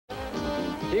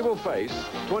He will face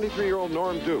 23-year-old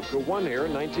Norm Duke, who won here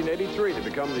in 1983 to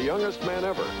become the youngest man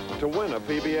ever to win a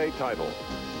PBA title.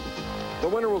 The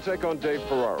winner will take on Dave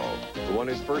Ferraro, who won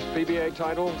his first PBA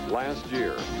title last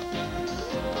year.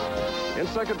 In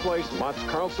second place, Mats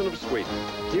Karlsson of Sweden.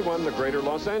 He won the Greater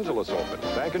Los Angeles Open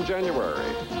back in January.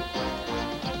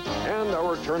 And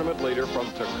our tournament leader from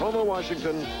Tacoma,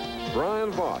 Washington,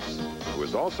 Brian Voss, who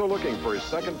is also looking for his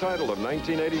second title of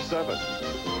 1987.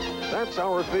 That's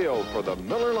our field for the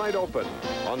Miller Lite Open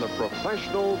on the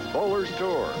Professional Bowlers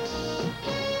Tour.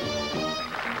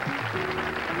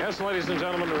 Yes, ladies and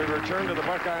gentlemen, we return to the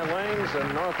Buckeye Lanes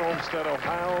in North Olmsted,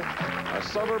 Ohio, a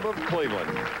suburb of Cleveland.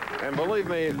 And believe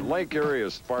me, Lake Erie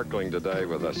is sparkling today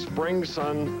with a spring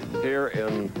sun here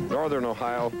in northern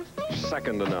Ohio,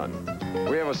 second to none.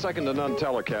 We have a second to none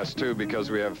telecast, too, because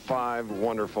we have 5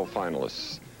 wonderful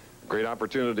finalists. Great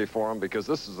opportunity for them because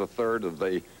this is the third of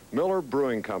the Miller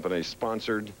Brewing Company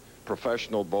sponsored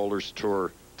Professional Bowlers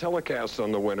Tour telecasts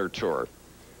on the Winter Tour.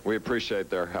 We appreciate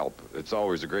their help. It's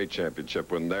always a great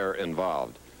championship when they're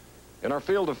involved. In our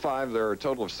field of 5, there are a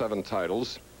total of 7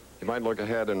 titles. You might look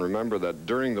ahead and remember that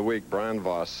during the week, Brian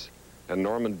Voss and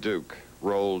Norman Duke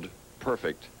rolled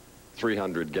perfect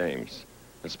 300 games.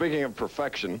 And speaking of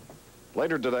perfection,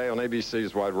 later today on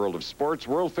ABC's Wide World of Sports,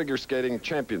 World Figure Skating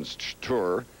Champions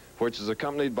Tour, which is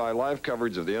accompanied by live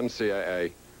coverage of the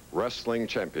NCAA Wrestling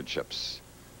Championships.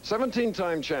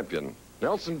 17-time champion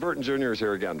Nelson Burton Jr. is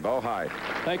here again. Bo, hi.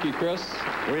 Thank you, Chris.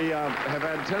 We have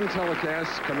had 10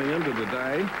 telecasts coming into the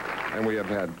day, and we have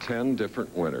had 10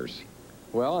 different winners.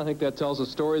 Well, I think that tells a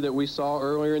story that we saw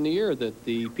earlier in the year, that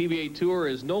the PBA Tour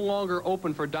is no longer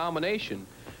open for domination.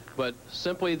 But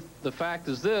simply the fact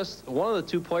is this: one of the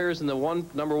 2 players in the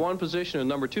number 1 position and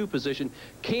number 2 position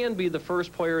can be the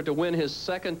first player to win his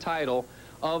second title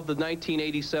of the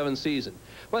 1987 season.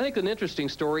 But I think an interesting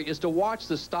story is to watch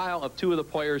the style of 2 of the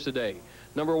players today.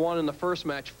 Number 1 in the first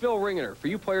match, Phil Ringener. For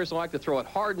you players who like to throw it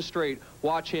hard and straight,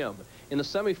 watch him. In the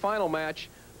semifinal match,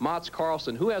 Mats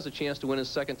Karlsson, who has a chance to win his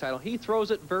second title, he throws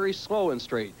it very slow and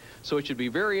straight. So it should be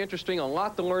very interesting, a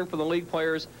lot to learn from the league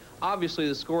players. Obviously,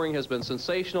 the scoring has been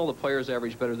sensational. The players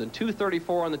average better than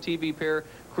 234 on the TV pair.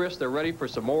 Chris, they're ready for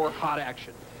some more hot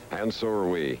action. And so are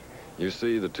we. You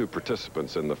see the 2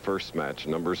 participants in the first match.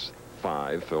 Numbers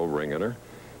 5, Phil Ringener.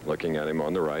 Looking at him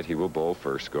on the right, he will bowl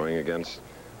first, going against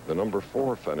the number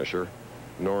 4 finisher,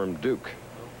 Norm Duke.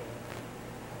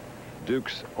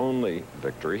 Duke's only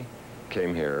victory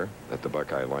came here at the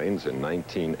Buckeye Lanes in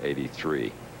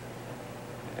 1983.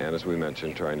 And as we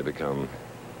mentioned, trying to become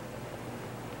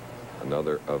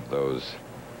another of those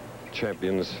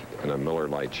champions in a Miller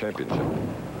Lite championship.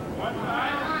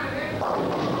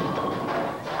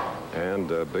 And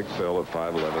Big Phil at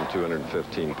 5'11",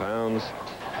 215 pounds,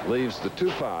 leaves the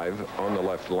 2-5 on the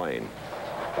left lane.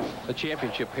 The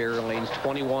championship pair, lanes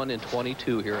 21 and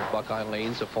 22 here at Buckeye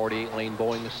Lanes, a 48-lane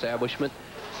bowling establishment,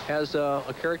 has a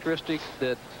characteristic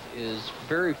that is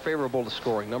very favorable to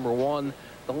scoring. Number 1,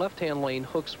 the left-hand lane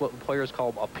hooks what players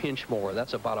call a pinch more.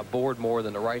 That's about a board more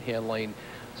than the right-hand lane.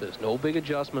 So there's no big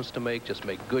adjustments to make. Just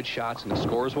make good shots and the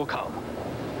scores will come.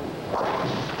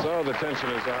 So the tension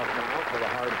is off now for the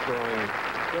hard-throwing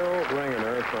Phil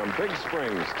Ringener from Big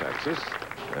Springs, Texas,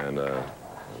 and a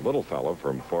little fellow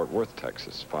from Fort Worth,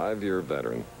 Texas, 5-year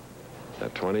veteran.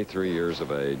 At 23 years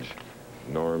of age,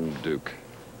 Norm Duke.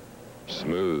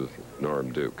 Smooth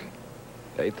Norm Duke.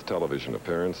 8th television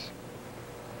appearance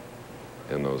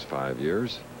in those 5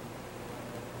 years.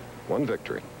 1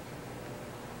 victory.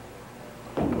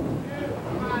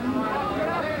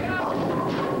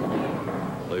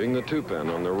 Leaving the 2-pin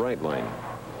on the right lane.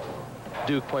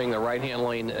 Duke playing the right-hand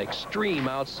lane, extreme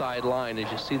outside line. As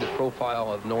you see the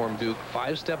profile of Norm Duke,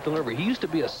 5-step delivery. He used to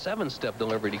be a 7-step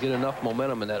delivery to get enough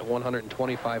momentum in that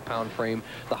 125-pound frame,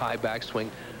 the high backswing.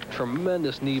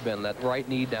 Tremendous knee bend, that right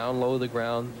knee down low to the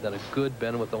ground, then a good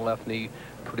bend with the left knee,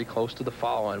 pretty close to the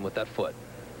foul line with that foot.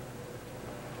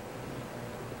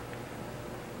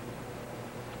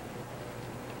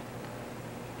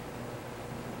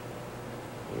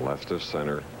 Left of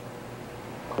center.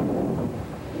 Really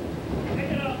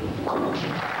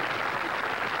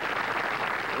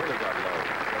got low.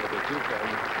 One of the 2-pin.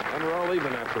 And we're all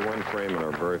even after 1 frame in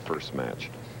our very first match.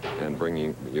 And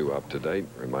bringing you up to date,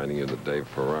 reminding you that Dave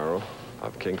Ferraro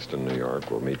of Kingston, New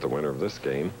York, will meet the winner of this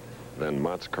game. Then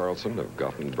Mats Karlsson of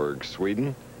Gothenburg,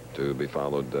 Sweden, to be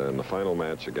followed in the final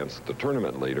match against the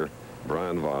tournament leader,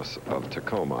 Brian Voss of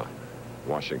Tacoma,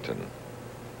 Washington.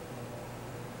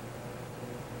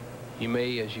 You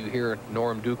may, as you hear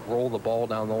Norm Duke roll the ball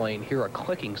down the lane, hear a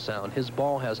clicking sound. His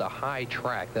ball has a high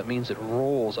track. That means it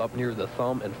rolls up near the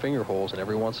thumb and finger holes, and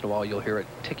every once in a while you'll hear it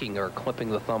ticking or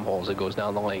clipping the thumb holes as it goes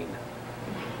down the lane.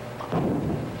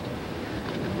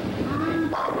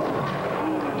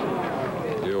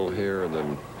 You'll hear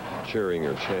them cheering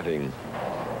or chanting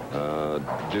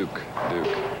Duke. Duke,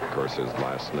 of course, his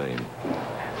last name.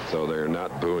 So they're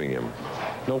not booing him.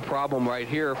 No problem right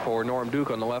here for Norm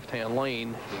Duke on the left-hand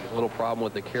lane. A little problem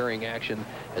with the carrying action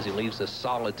as he leaves a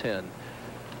solid 10.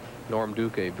 Norm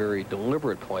Duke, a very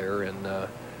deliberate player, and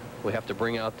we have to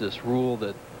bring out this rule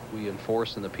that we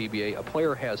enforce in the PBA. A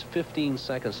player has 15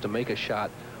 seconds to make a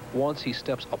shot once he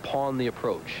steps upon the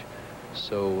approach.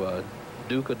 So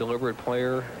Duke, a deliberate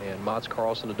player, and Mats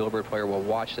Karlsson, a deliberate player, will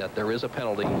watch that. There is a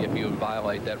penalty if you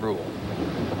violate that rule.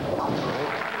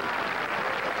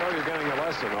 So you're getting a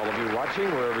lesson, all of you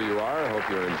watching, wherever you are. I hope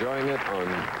you're enjoying it on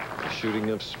the shooting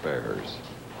of spares.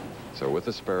 So with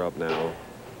the spare up now,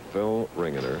 Phil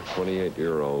Ringener,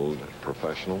 28-year-old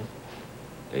professional,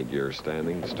 8 years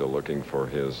standing, still looking for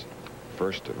his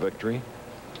first victory,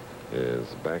 is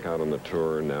back out on the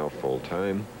tour now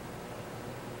full-time.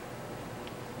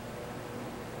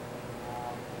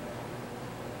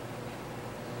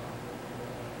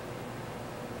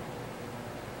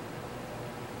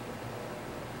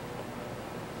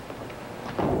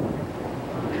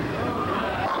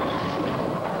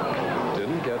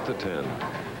 To 10.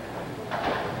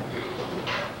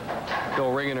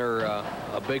 Phil Ringener,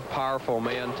 a big, powerful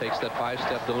man, takes that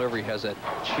 5-step delivery, has that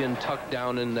chin tucked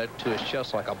down in that to his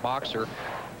chest like a boxer.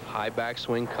 High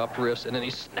backswing, cupped wrist, and then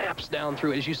he snaps down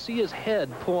through. As you see his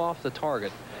head pull off the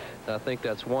target, I think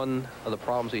that's one of the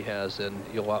problems he has, and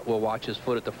we'll watch his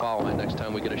foot at the foul line next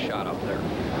time we get a shot up there.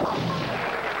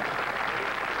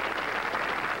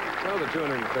 Well, the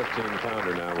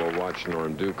 215-pounder now will watch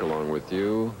Norm Duke along with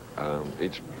you.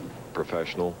 Each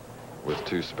professional with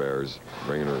 2 spares.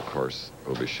 Ringener, of course,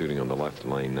 will be shooting on the left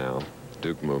lane now.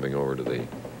 Duke moving over to the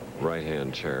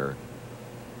right-hand chair.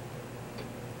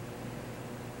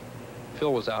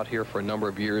 Phil was out here for a number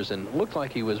of years and looked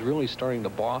like he was really starting to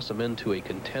blossom into a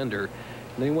contender.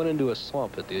 And then he went into a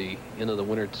slump at the end of the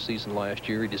winter season last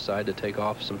year. He decided to take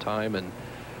off some time, and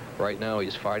right now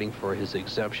he's fighting for his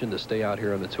exemption to stay out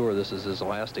here on the tour. This is his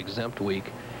last exempt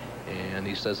week, and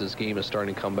he says his game is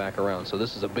starting to come back around. So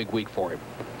this is a big week for him.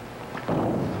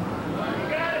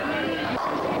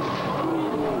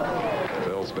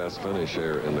 Phil's best finish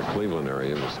here in the Cleveland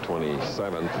area was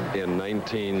 27th in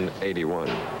 1981.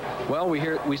 Well,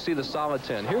 we see the solid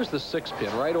 10. Here's the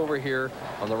 6-pin right over here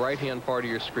on the right-hand part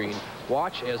of your screen.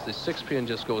 Watch as the 6-pin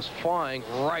just goes flying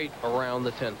right around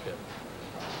the 10-pin.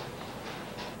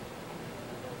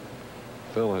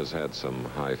 Phil has had some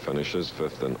high finishes,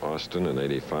 5th in Austin in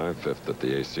 85, 5th at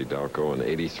the AC Dalco in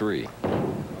 83.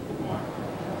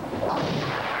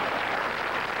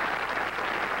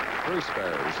 3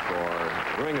 spares for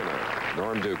Ringener.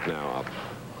 Norm Duke now up.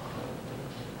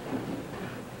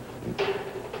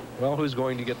 Well, who's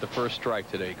going to get the first strike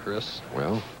today, Chris?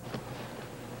 Well,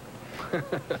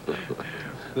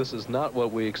 this is not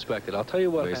what we expected. I'll tell you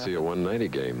what. They see a 190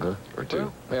 game, huh? Or 2.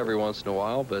 Well, every once in a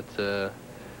while, but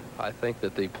I think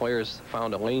that the players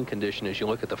found a lane condition as you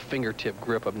look at the fingertip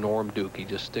grip of Norm Duke. He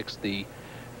just sticks the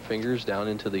fingers down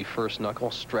into the first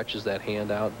knuckle, stretches that hand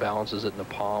out, balances it in the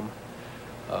palm.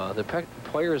 The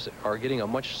players are getting a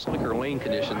much slicker lane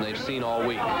condition they've seen all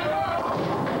week.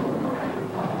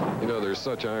 You know, there's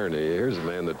such irony. Here's a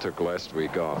man that took last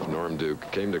week off, Norm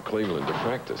Duke, came to Cleveland to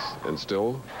practice and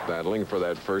still battling for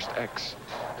that first X.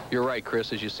 You're right,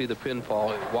 Chris. As you see the pin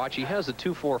fall, watch, he has a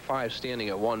 2-4-5 standing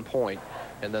at one point,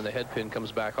 and then the head pin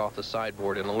comes back off the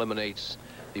sideboard and eliminates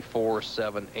the 4,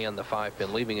 7, and the 5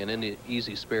 pin, leaving an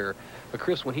easy spare. But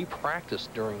Chris, when he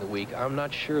practiced during the week, I'm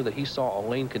not sure that he saw a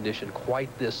lane condition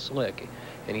quite this slick,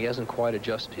 and he hasn't quite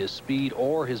adjusted his speed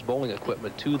or his bowling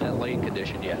equipment to that lane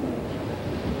condition yet.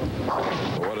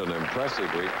 What an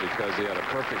impressive week, because he had a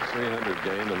perfect 300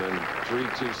 game and then 3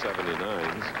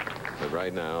 279s. But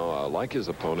right now, like his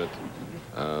opponent,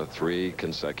 3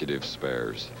 consecutive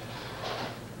spares.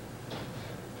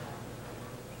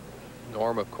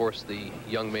 Norm, of course, the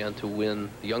young man to win,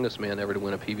 the youngest man ever to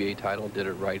win a PBA title, did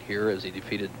it right here as he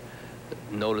defeated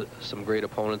some great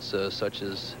opponents such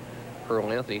as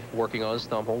Earl Anthony, working on his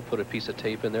thumb hole, put a piece of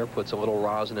tape in there, puts a little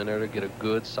rosin in there to get a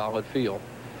good solid feel.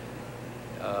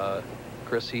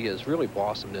 Chris, he has really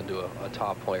blossomed into a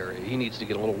top player. He needs to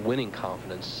get a little winning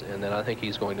confidence, and then I think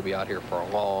he's going to be out here for a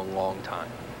long, long time.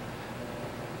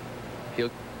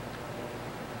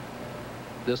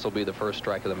 This will be the first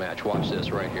strike of the match. Watch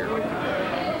this right here. All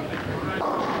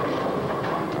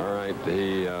right,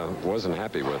 He wasn't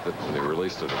happy with it, and he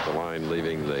released it at the line,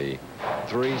 leaving the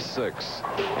 3-6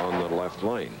 on the left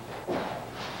lane.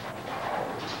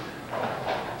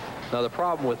 Now the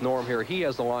problem with Norm here, he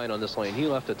has the line on this lane. He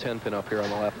left a 10-pin up here on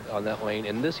the left on that lane,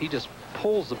 and this he just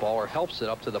pulls the ball or helps it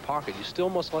up to the pocket. You still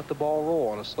must let the ball roll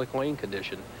on a slick lane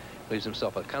condition. Leaves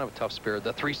himself a kind of a tough spirit.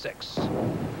 The 3-6.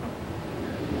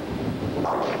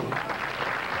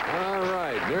 All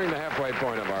right, nearing the halfway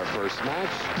point of our first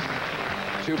match.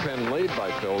 2-pin lead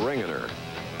by Phil Ringener.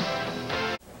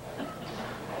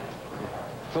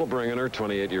 Phil Ringener,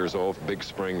 28 years old, Big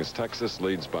Springs, Texas,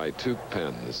 leads by 2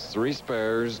 pins. 3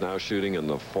 spares, now shooting in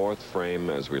the 4th frame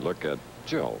as we look at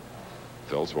Jill,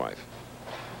 Phil's wife.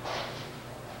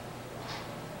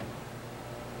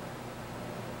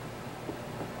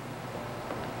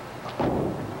 There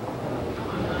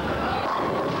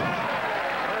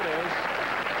it is.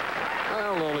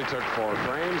 Well, it only took 4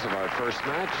 frames of our first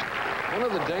match. One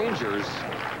of the dangers,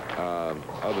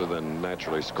 other than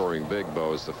naturally scoring big,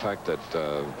 Bo, is the fact that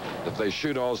if they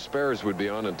shoot all spares, would be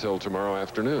on until tomorrow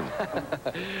afternoon.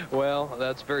 Well,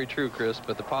 that's very true, Chris,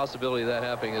 but the possibility of that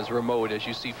happening is remote as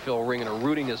you see Phil Ringener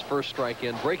rooting his first strike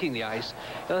in, breaking the ice,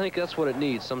 and I think that's what it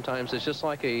needs. Sometimes it's just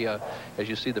like a, as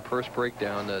you see the purse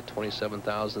breakdown,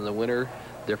 $27,000 in the winner,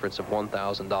 difference of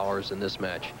 $1,000 in this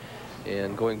match.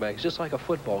 And going back, it's just like a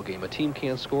football game. A team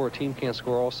can't score,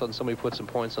 all of a sudden somebody puts some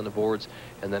points on the boards,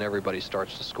 and then everybody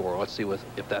starts to score. Let's see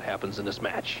if that happens in this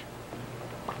match.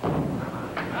 So,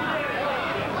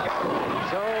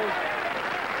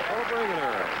 Phil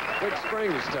Ringener, Big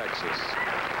Springs, Texas,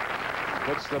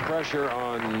 puts the pressure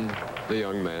on the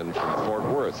young man from Fort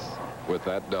Worth with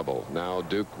that double. Now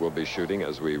Duke will be shooting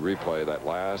as we replay that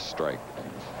last strike.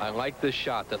 I like this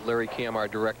shot that Larry Cam, our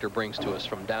director, brings to us.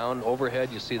 From down overhead,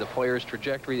 you see the player's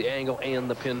trajectory, the angle, and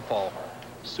the pinfall.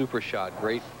 Super shot.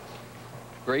 Great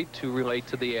to relate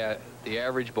to the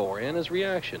average bowler and his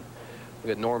reaction. We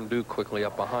got Norm Duke quickly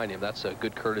up behind him. That's a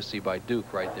good courtesy by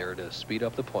Duke right there to speed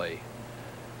up the play.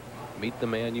 Meet the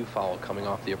man you follow coming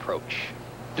off the approach.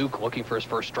 Duke looking for his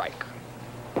first strike.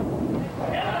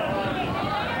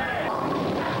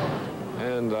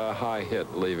 And a high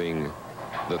hit, leaving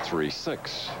the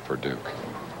 3-6 for Duke.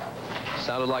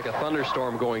 Sounded like a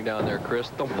thunderstorm going down there, Chris.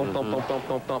 Thump, thump, thump, thump, thump,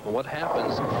 thump, thump. And what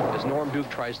happens is Norm Duke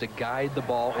tries to guide the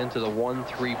ball into the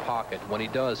 1-3 pocket. When he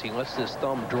does, he lets his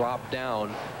thumb drop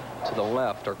down to the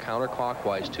left or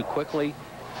counterclockwise too quickly,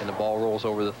 and the ball rolls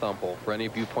over the thumb hole. For any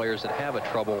of you players that have a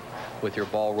trouble with your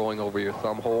ball rolling over your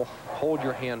thumb hole, hold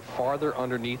your hand farther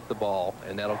underneath the ball,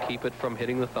 and that'll keep it from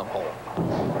hitting the thumb hole.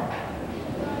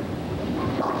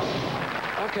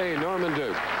 Okay, Norman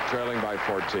Duke, trailing by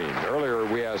 14. Earlier,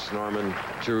 we asked Norman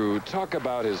to talk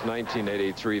about his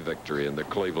 1983 victory in the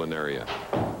Cleveland area.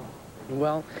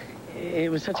 Well, it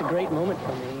was such a great moment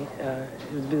for me.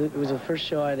 It was the first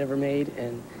show I'd ever made,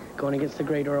 and going against the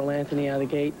great Earl Anthony out of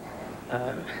the gate,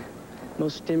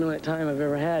 most stimulant time I've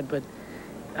ever had. But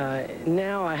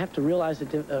now I have to realize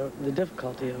the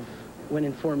difficulty of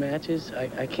winning 4 matches.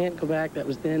 I can't go back. That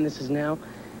was then. This is now.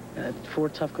 4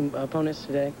 tough opponents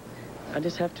today. I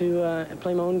just have to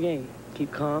play my own game,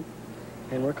 keep calm,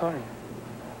 and work hard.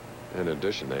 In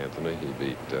addition to Anthony, he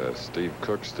beat Steve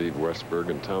Cook, Steve Westberg,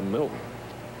 and Tom Milton.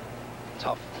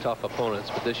 Tough opponents,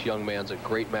 but this young man's a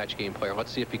great match game player.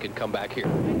 Let's see if he can come back here.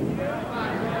 Okay.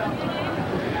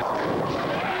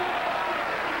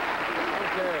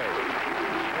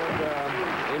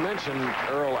 And he mentioned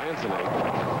Earl Anthony.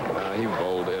 He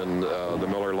bowled in the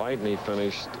Miller Lite, and he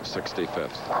finished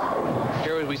 65th.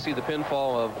 Here we see the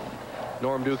pinfall of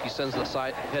Norm Duke. He sends the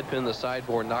head pin to the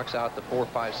sideboard, knocks out the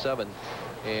 4-5-7.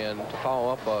 And to follow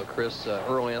up, Chris,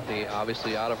 Earl Anthony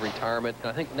obviously out of retirement.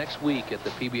 And I think next week at the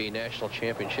PBA National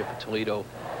Championship at Toledo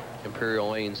Imperial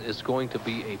Lanes is going to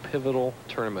be a pivotal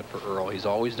tournament for Earl. He's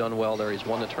always done well there. He's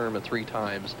won the tournament 3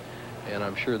 times. And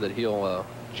I'm sure that he'll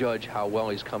judge how well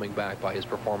he's coming back by his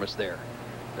performance there.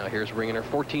 Now here's Ringener,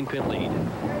 14-pin lead.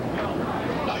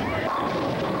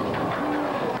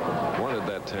 Wanted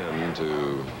that 10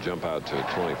 to jump out to a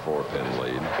 24-pin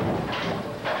lead.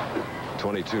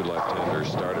 22 left-handers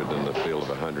started in the field of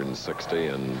 160,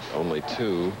 and only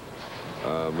 2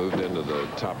 moved into the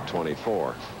top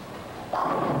 24.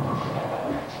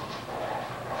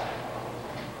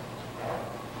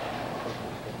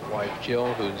 Wife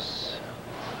Jill, who's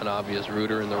an obvious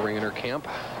rooter in the Ringener camp,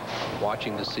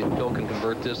 watching to see if Bill can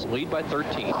convert this lead by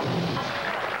 13. A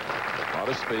lot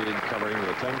of speed, covering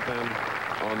the 10th pin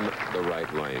on the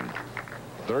right lane.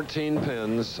 13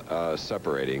 pins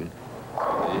separating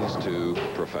these 2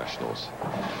 professionals.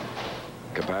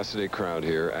 Capacity crowd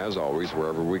here, as always,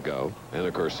 wherever we go. And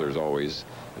of course, there's always,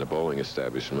 in a bowling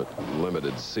establishment,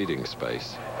 limited seating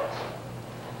space.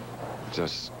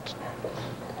 just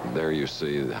there you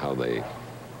see how they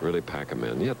really pack them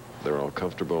in. Yet they're all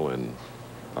comfortable and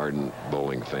ardent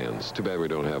bowling fans. Too bad we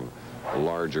don't have a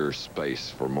larger space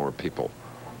for more people.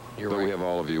 You're but right. we have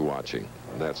all of you watching.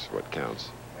 That's what counts.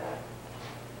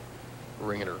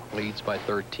 Ringener leads by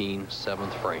 13,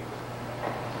 7th frame.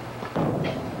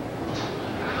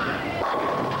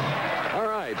 All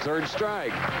right, third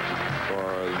strike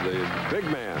for the big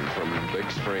man from Big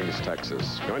Springs,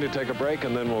 Texas. Going to take a break,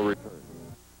 and then we'll return.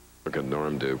 Look at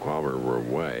Norm Duke while we're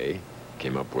away.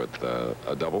 Came up with a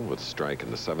double with strike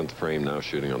in the 7th frame, now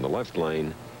shooting on the left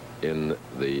lane in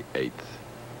the 8th.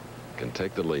 Can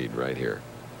take the lead right here.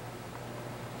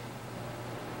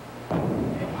 And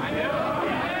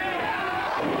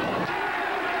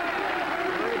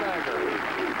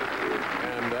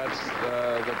that's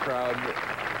the crowd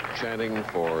chanting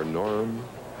for Norm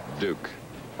Duke.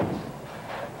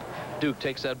 Duke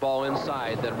takes that ball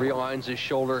inside, then realigns his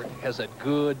shoulder, has a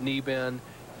good knee bend.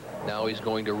 Now he's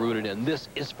going to root it in. This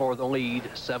is for the lead,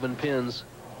 7 pins.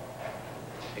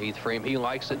 8th frame, he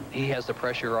likes it. He has the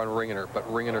pressure on Ringener, but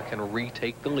Ringener can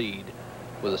retake the lead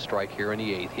with a strike here in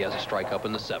the 8th. He has a strike up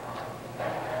in the 7th.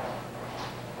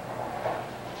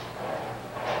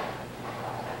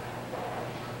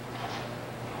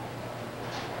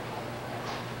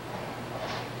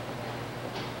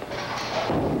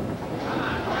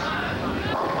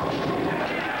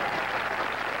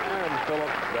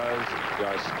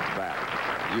 Just that.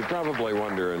 You probably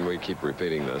wonder, and we keep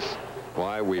repeating this,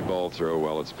 why we bowl through.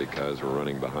 Well, it's because we're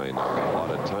running behind our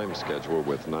allotted time schedule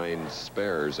with 9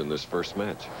 spares in this first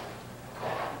match.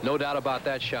 No doubt about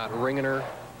that shot. Ringener,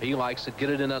 he likes it. Get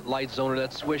it in that light zone or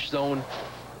that swish zone.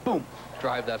 Boom.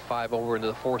 Drive that 5 over into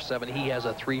the 4-7. He has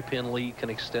a 3-pin lead, can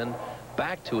extend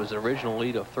back to his original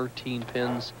lead of 13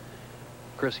 pins.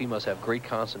 Chris, he must have great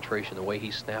concentration the way he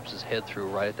snaps his head through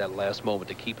right at that last moment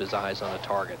to keep his eyes on a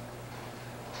target.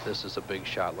 This is a big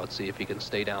shot. Let's see if he can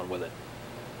stay down with it.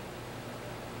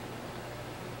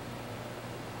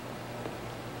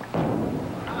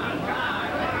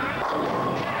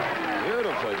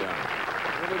 Beautifully done.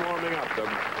 Really warming up.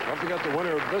 Don't forget the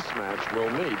winner of this match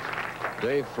will meet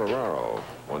Dave Ferraro,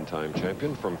 one-time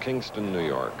champion from Kingston, New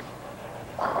York.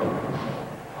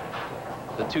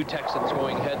 The two Texans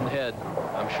going head-and-head.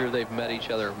 I'm sure they've met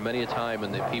each other many a time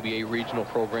in the PBA regional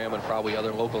program and probably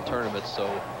other local tournaments,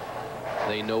 so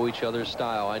they know each other's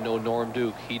style. I know Norm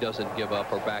Duke, he doesn't give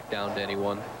up or back down to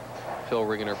anyone. Phil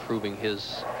Ringener proving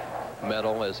his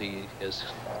mettle as he has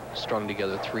strung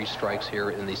together 3 strikes here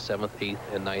in the 7th, 8th,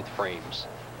 and 9th frames.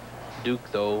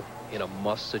 Duke, though, in a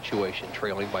must situation,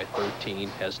 trailing by 13,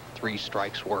 has 3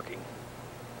 strikes working.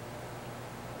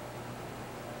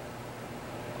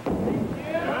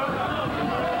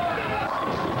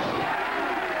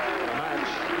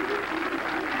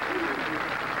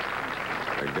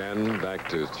 Again, back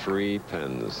to 3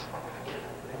 pins.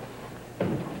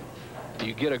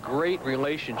 You get a great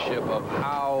relationship of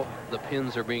how the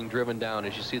pins are being driven down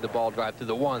as you see the ball drive through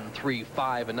the 1, 3,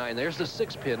 5, and 9. There's the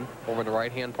 6 pin over in the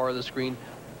right-hand part of the screen,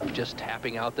 just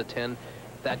tapping out the 10.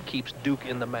 That keeps Duke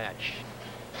in the match.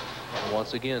 And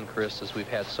once again, Chris, as we've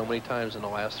had so many times in the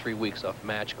last 3 weeks, a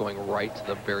match going right to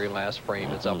the very last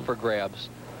frame. It's up for grabs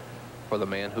for the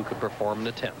man who could perform in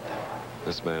the 10th.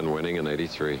 This man winning in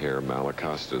 83 here,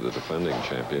 Malacosta, the defending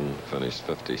champion, finished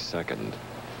 52nd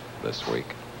this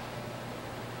week.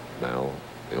 Now,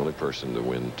 the only person to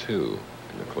win 2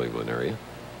 in the Cleveland area.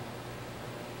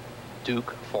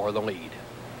 Duke for the lead.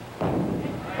 Oh,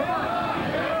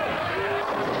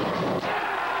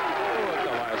 at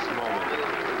the last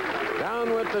moment.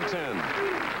 Down with the 10.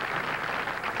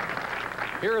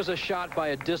 Here is a shot by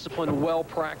a disciplined,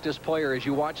 well-practiced player as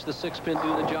you watch the 6-pin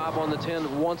do the job on the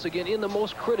 10 once again in the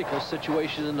most critical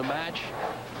situation in the match.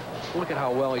 Look at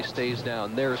how well he stays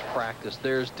down. There's practice.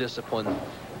 There's discipline.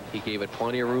 He gave it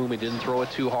plenty of room. He didn't throw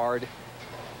it too hard,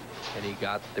 and he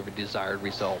got the desired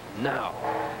result. Now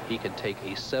he can take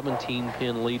a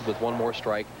 17-pin lead with 1 more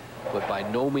strike, but by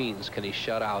no means can he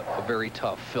shut out a very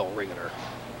tough Phil Ringener.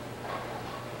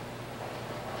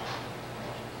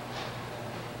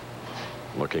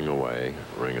 Looking away,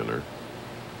 Ringener.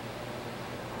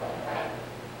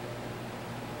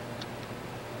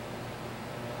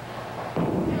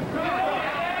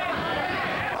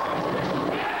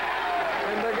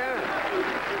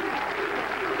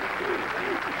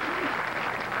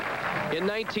 In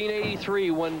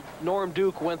 1983, when Norm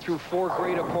Duke went through 4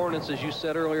 great opponents, as you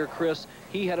said earlier, Chris,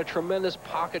 he had a tremendous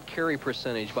pocket carry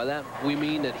percentage. By that, we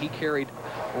mean that he carried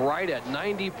right at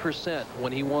 90%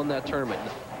 when he won that tournament.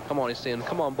 Come on, he's saying,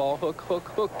 come on, ball, hook, hook,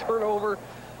 hook, turn over.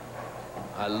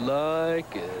 I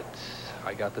like it.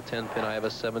 I got the 10-pin. I have a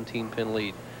 17-pin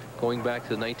lead. Going back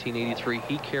to 1983,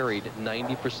 he carried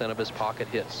 90% of his pocket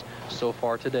hits. So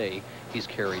far today, he's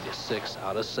carried 6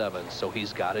 out of 7, so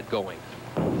he's got it going.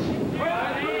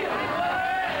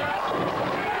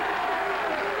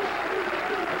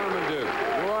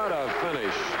 What a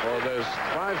finish for this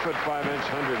 5'5"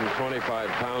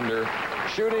 125-pounder,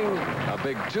 shooting a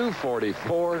big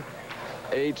 244,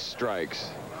 8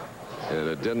 strikes. And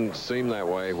it didn't seem that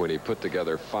way when he put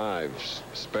together 5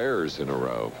 spares in a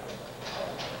row.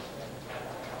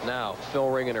 Now, Phil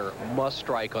Ringener must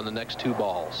strike on the next 2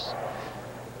 balls.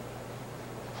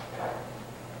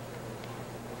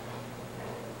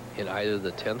 In either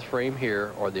the 10th frame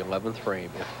here or the 11th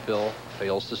frame, if Phil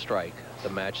fails to strike, the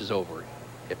match is over.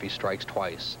 If he strikes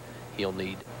twice, he'll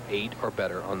need 8 or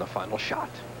better on the final shot.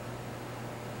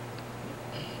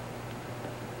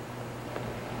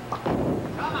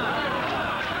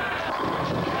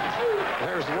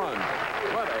 There's one.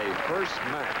 What a first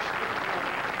match.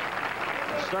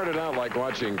 Started out like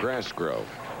watching grass grow.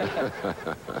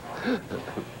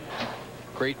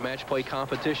 Great match play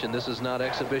competition. This is not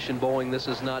exhibition bowling. This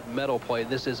is not medal play.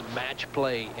 This is match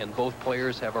play, and both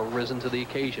players have arisen to the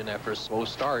occasion after a slow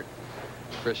start.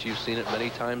 Chris, you've seen it many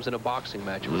times in a boxing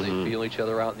match where they feel each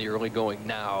other out in the early going.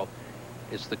 Now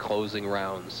it's the closing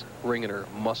rounds. Ringener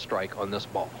must strike on this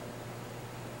ball.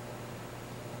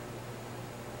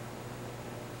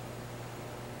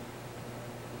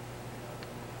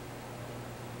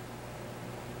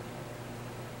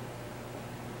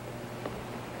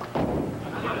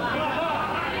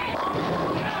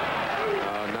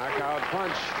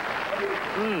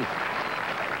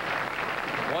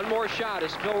 One more shot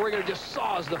as Phil Ringener just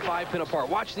saws the 5-pin apart.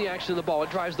 Watch the action of the ball.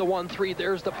 It drives the 1-3.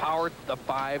 There's the power, the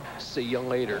 5. See you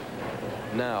later.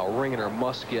 Now Ringener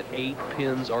must get 8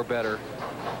 pins or better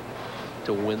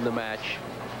to win the match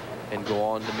and go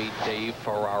on to meet Dave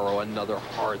Ferraro, another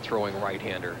hard-throwing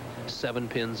right-hander. 7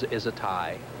 pins is a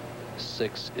tie.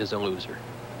 6 is a loser.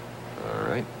 All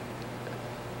right.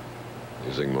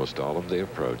 Using most all of the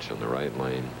approach on the right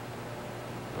lane.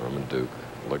 Norman Duke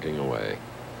looking away.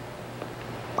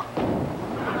 Oh,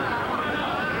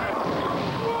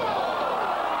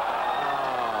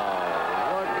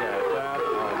 look at that.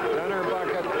 A dinner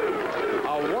bucket. A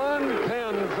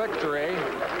 1-pin victory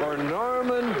for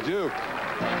Norman Duke.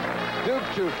 Duke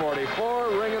 244,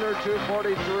 Ringener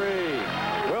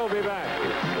 243. We'll be back.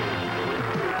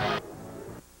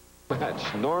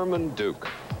 Match Norman Duke.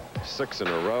 6 in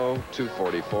a row,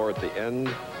 244 at the end.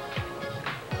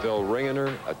 Phil Ringener,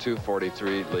 a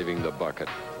 243, leaving the bucket.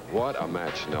 What a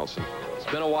match, Nelson. It's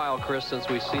been a while, Chris, since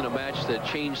we've seen a match that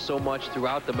changed so much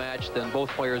throughout the match, then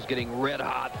both players getting red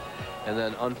hot, and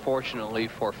then unfortunately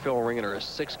for Phil Ringener, a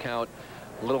 6 count.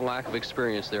 A little lack of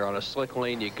experience there. On a slick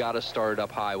lane, you got to start it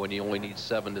up high when you only need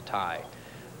 7 to tie.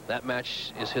 That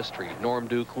match is history. Norm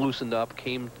Duke loosened up,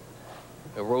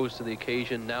 rose to the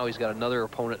occasion. Now he's got another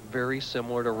opponent very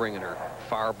similar to Ringener,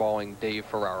 fireballing Dave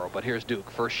Ferraro. But here's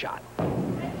Duke, first shot.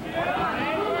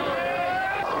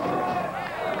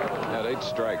 Had 8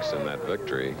 strikes in that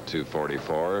victory,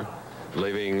 244,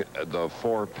 leaving the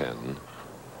 4-pin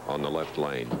on the left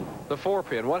lane. The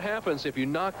 4-pin. What happens if you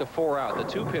knock the 4 out? The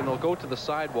 2-pin will go to the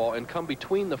sidewall and come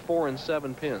between the 4 and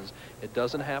 7 pins. It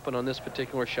doesn't happen on this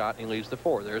particular shot, and he leaves the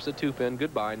 4. There's the 2-pin.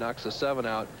 Goodbye. Knocks the 7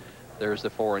 out. There's the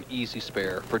 4, an easy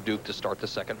spare for Duke to start the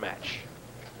second match.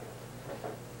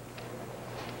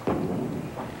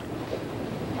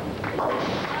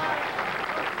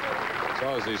 So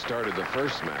as he started the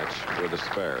first match with a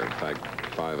spare, in fact,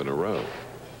 5 in a row.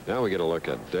 Now we get a look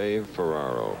at Dave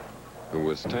Ferraro, who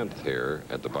was 10th here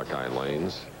at the Buckeye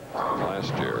Lanes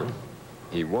last year.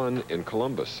 He won in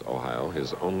Columbus, Ohio,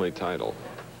 his only title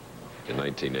in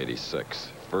 1986.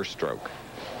 First stroke.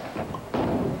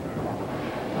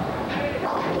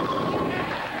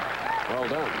 Well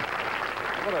done.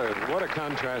 What a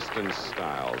contrast in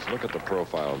styles. Look at the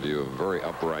profile view of a very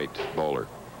upright bowler.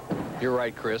 You're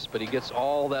right, Chris, but he gets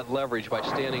all that leverage by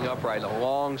standing upright, a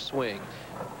long swing.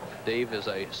 Dave is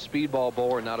a speedball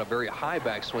bowler, not a very high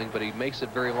backswing, but he makes it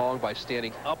very long by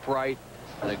standing upright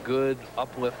and a good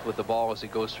uplift with the ball as he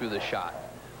goes through the shot.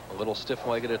 A little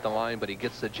stiff-legged at the line, but he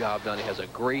gets the job done. He has a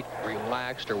great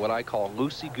relaxed, or what I call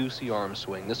loosey-goosey arm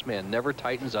swing. This man never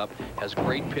tightens up, has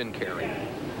great pin carry.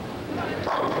 Like that.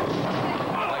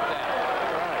 All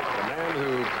right, the man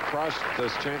who crossed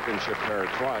this championship pair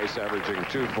twice, averaging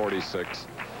 246.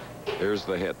 Here's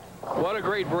the hit. What a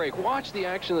great break. Watch the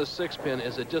action of the 6-pin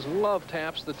as it just love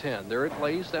taps the 10. There it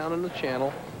lays down in the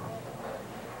channel.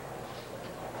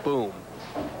 Boom.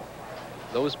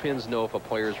 Those pins know if a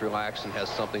player's relaxed and has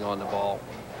something on the ball.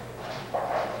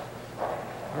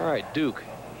 All right, Duke.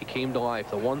 He came to life.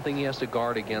 The one thing he has to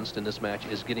guard against in this match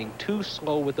is getting too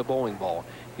slow with the bowling ball.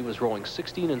 He was rolling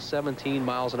 16 and 17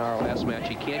 miles an hour last match.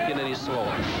 He can't get any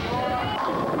slower.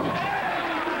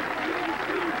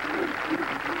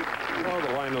 Oh,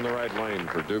 the line on the right lane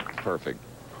for Duke, perfect.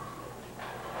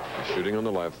 Shooting on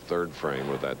the left, third frame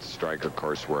with that striker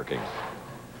course working.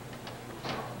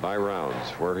 By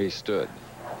rounds, where he stood.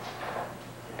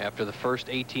 After the first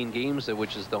 18 games,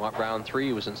 which is the round 3,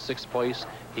 he was in 6th place.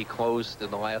 He closed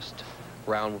in the last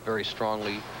round very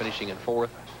strongly, finishing in 4th.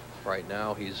 Right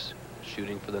now, he's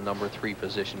shooting for the number 3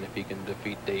 position if he can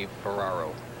defeat Dave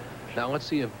Ferraro. Now let's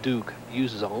see if Duke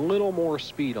uses a little more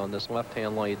speed on this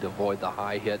left-hand lane to avoid the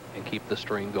high hit and keep the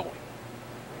string going.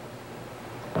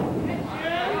 Well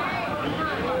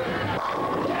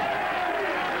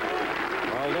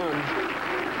done.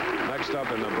 Next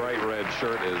up in the bright red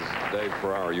shirt is Dave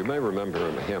Ferraro. You may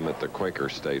remember him at the Quaker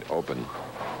State Open,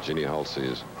 Jeannie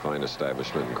Halsey's fine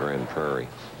establishment in Grand Prairie,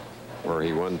 where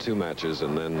he won 2 matches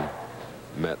and then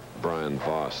met Brian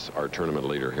Voss, our tournament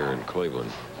leader here in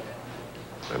Cleveland,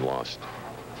 and lost.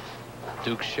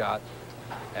 Duke's shot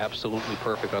absolutely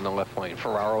perfect on the left lane.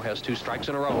 Ferraro has 2 strikes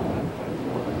in a row.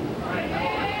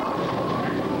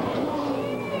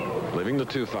 Leaving the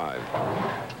 2-5.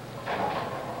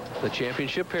 The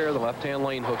championship pair, the left-hand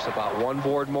lane hooks about 1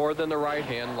 board more than the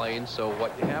right-hand lane. So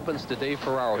what happens to Dave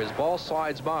Ferraro, his ball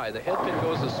slides by, the head pin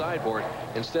goes to sideboard.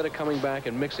 Instead of coming back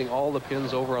and mixing all the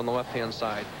pins over on the left-hand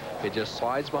side, it just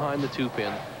slides behind the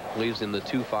 2-pin, leaves him the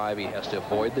 2-5. He has to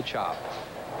avoid the chop.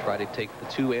 Try to take the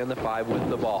 2 and the 5 with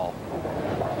the ball.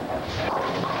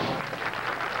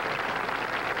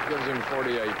 Gives him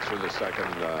 48 through the second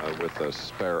with a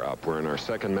spare up. We're in our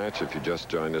second match. If you just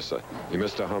joined us, you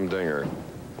missed a humdinger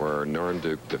where Norm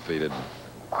Duke defeated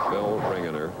Bill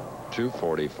Ringener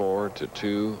 244 to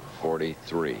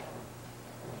 243.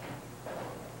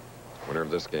 Winner of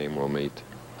this game will meet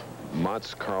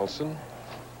Mats Karlsson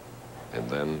and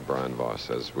then Brian Voss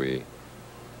as we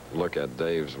look at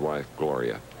Dave's wife,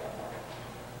 Gloria.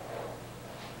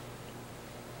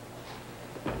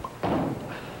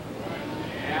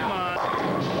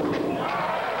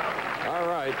 All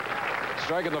right,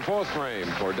 striking the 4th frame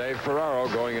for Dave Ferraro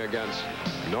going against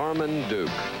Norman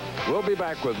Duke. We'll be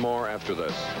back with more after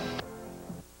this.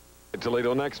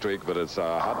 Toledo next week, but it's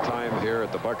a hot time here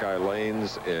at the Buckeye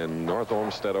Lanes in North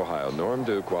Olmsted, Ohio. Norm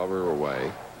Duke, while we were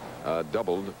away,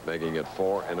 doubled, making it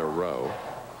 4 in a row.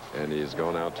 And he's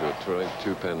going out to a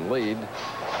 22-pin lead.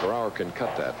 Ferraro can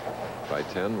cut that by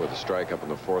 10 with a strike up in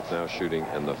the 4th, now shooting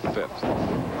in the 5th.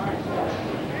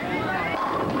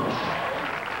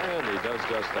 And he does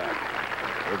just that.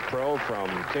 A pro from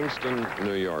Kingston,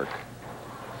 New York.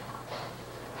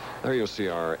 There you'll see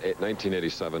our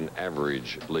 1987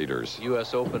 average leaders.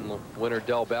 U.S. Open winner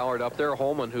Del Ballard up there.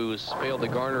 Holman, who's failed to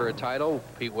garner a title.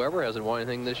 Pete Weber hasn't won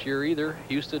anything this year either.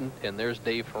 Houston, and there's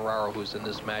Dave Ferraro, who's in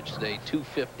this match today.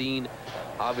 215,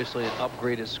 obviously an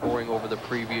upgraded scoring over the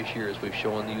previous years. We've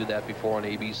shown you that before on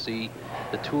ABC.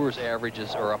 The tour's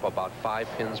averages are up about 5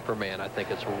 pins per man. I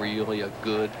think it's really a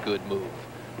good move.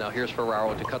 Now here's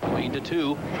Ferraro to cut the lead to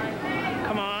 2.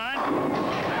 Come on.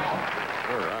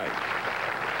 All right.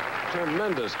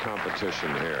 Tremendous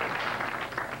competition here.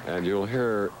 And you'll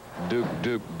hear Duke,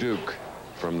 Duke, Duke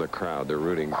from the crowd. They're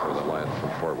rooting for the lad from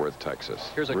Fort Worth, Texas.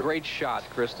 Here's a great shot,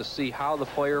 Chris, to see how the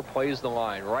player plays the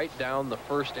line. Right down the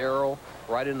first arrow,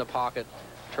 right in the pocket.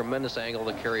 Tremendous angle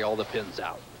to carry all the pins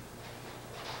out.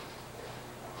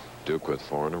 Duke with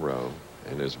 4 in a row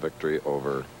in his victory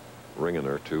over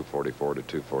Ringener, 244 to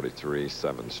 243,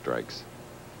 7 strikes.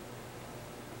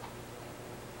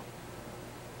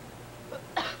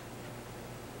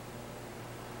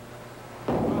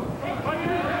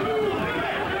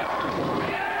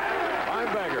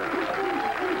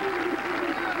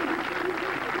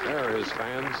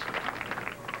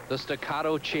 The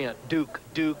staccato chant, Duke,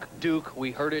 Duke, Duke.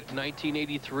 We heard it in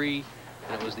 1983,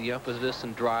 and it was the impetus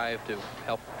and drive to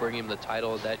help bring him the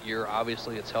title of that year.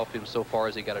 Obviously, it's helped him so far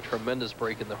as he got a tremendous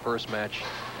break in the first match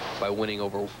by winning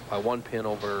by 1 pin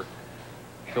over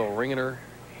Phil Ringener.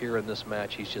 Here in this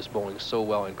match, he's just bowling so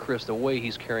well. And Chris, the way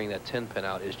he's carrying that 10 pin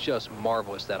out is just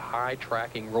marvelous. That high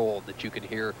tracking roll that you can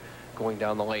hear going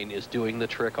down the lane is doing the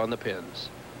trick on the pins.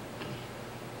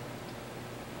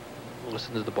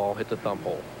 Listen to the ball hit the thumb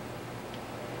hole.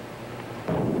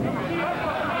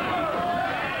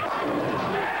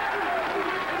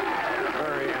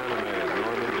 Very animated.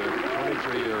 Norman Duke,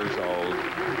 23 years old.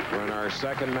 We're in our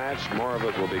second match. More of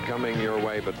it will be coming your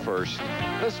way, but first,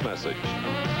 this message.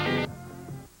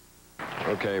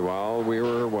 Okay, while we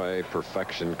were away,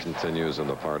 perfection continues on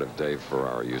the part of Dave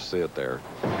Ferraro. You see it there.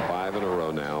 5 in a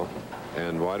row now.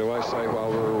 And why do I say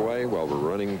while we're away? Well, we're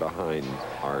running behind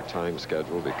our time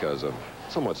schedule because of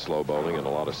somewhat slow bowling and a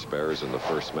lot of spares in the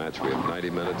first match. We have 90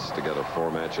 minutes to get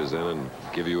 4 matches in and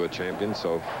give you a champion,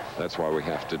 so that's why we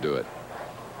have to do it.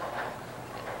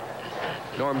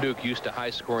 Norm Duke, used to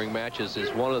high-scoring matches,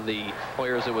 is one of the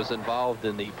players that was involved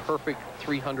in the perfect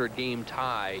 300-game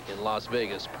tie in Las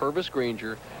Vegas. Purvis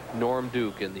Granger, Norm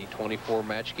Duke in the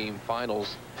 24-match game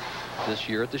finals this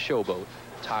year at the Showboat,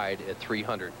 tied at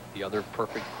 300. The other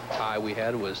perfect tie we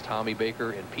had was Tommy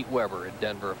Baker and Pete Weber in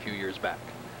Denver a few years back.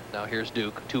 Now here's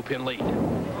Duke, 2-pin lead. 7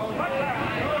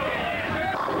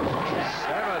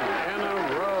 in a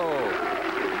row.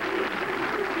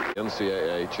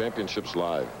 NCAA Championships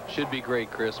Live. Should be great,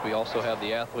 Chris. We also have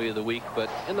the Athlete of the Week, but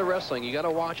in the wrestling, you got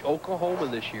to watch Oklahoma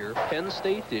this year, Penn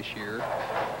State this year.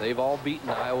 They've all beaten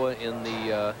Iowa in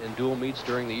the in dual meets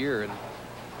during the year, and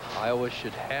Iowa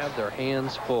should have their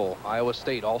hands full. Iowa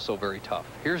State also very tough.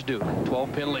 Here's Duke,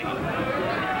 12-pin lead.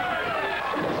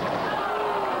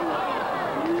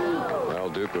 Well,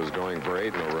 Duke was going for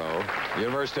 8 in a row.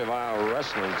 University of Iowa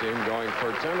wrestling team going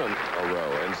for 10 in a row,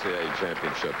 NCAA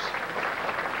championships.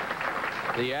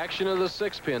 The action of the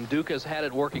 6-pin. Duke has had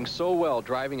it working so well,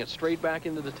 driving it straight back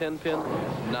into the 10-pin.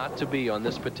 Not to be on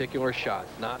this particular shot.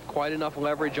 Not quite enough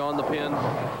leverage on the pin.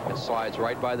 It slides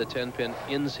right by the 10-pin,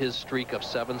 ends his streak of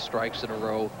 7 strikes in a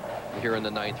row here in the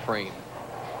 9th frame.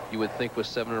 You would think with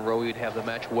 7 in a row, he'd have the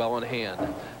match well in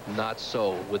hand. Not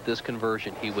so. With this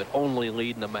conversion, he would only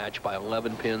lead in the match by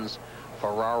 11 pins.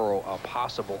 Ferraro, a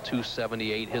possible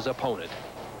 278, his opponent.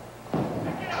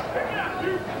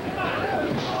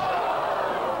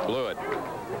 Blew it.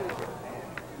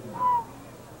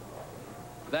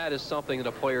 That is something that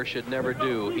a player should never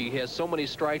do. He has so many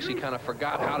strikes, he kind of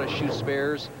forgot how to shoot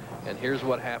spares. And here's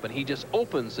what happened. He just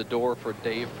opens the door for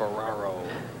Dave Ferraro.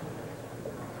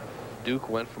 Duke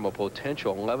went from a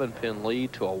potential 11-pin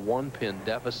lead to a 1-pin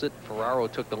deficit. Ferraro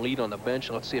took the lead on the bench.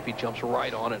 Let's see if he jumps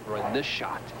right on it in this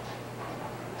shot.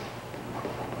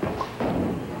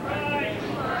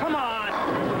 Come on!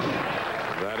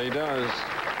 That he does.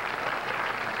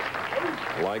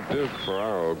 Like Duke,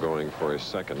 Ferraro going for his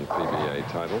 2nd PBA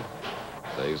title.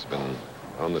 Dave's been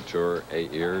on the tour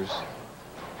 8 years.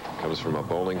 Comes from a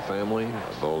bowling family,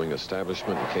 a bowling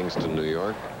establishment in Kingston, New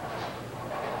York.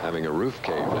 Having a roof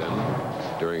caved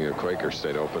in during a Quaker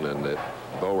State Open, and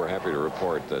Bo, we're happy to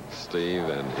report that Steve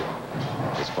and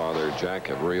his father Jack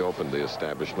have reopened the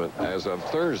establishment as of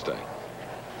Thursday.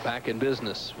 Back in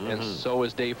business, and so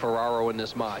is Dave Ferraro in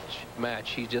this match.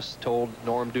 He just told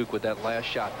Norm Duke with that last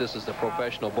shot, this is the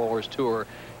Professional Bowlers Tour.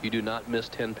 You do not miss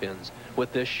 10 pins.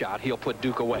 With this shot, he'll put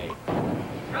Duke away.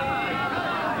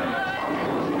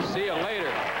 See you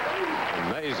later.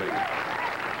 Amazing.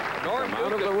 Norm Duke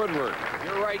out of the woodwork.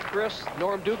 You're right, Chris.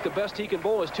 Norm Duke, the best he can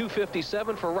bowl is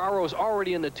 257. Ferraro's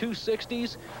already in the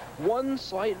 260s. One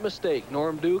slight mistake,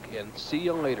 Norm Duke, and see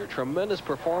you later. Tremendous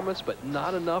performance, but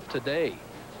not enough today.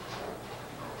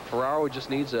 Ferraro just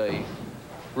needs a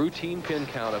routine pin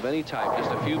count of any type.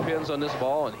 Just a few pins on this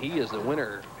ball, and he is the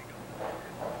winner.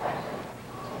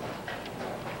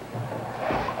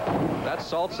 That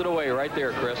salts it away right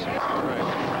there, Chris.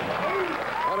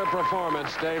 What a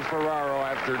performance, Dave Ferraro,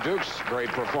 after Duke's great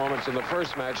performance in the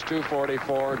first match,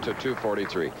 244 to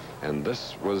 243. And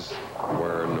this was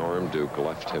where Norm Duke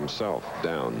left himself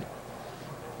down.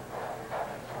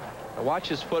 Now watch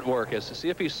his footwork as to see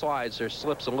if he slides or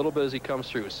slips a little bit as he comes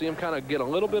through. See him kind of get a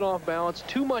little bit off balance.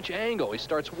 Too much angle. He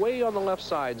starts way on the left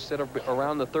side instead of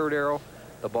around the 3rd arrow.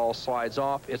 The ball slides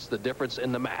off. It's the difference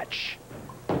in the match.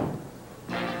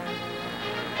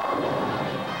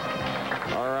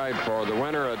 All right, for the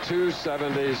winner of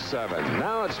 277.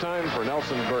 Now it's time for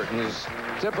Nelson Burton's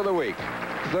Tip of the Week.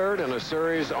 3rd in a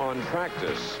series on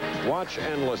practice. Watch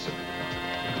and listen.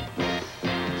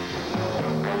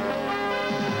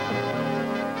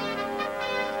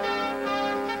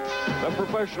 The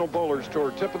Professional Bowlers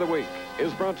Tour Tip of the Week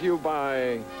is brought to you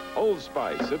by Old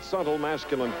Spice. Its subtle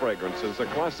masculine fragrance is a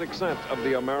classic scent of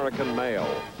the American male.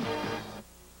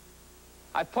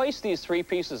 I placed these 3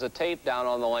 pieces of tape down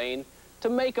on the lane to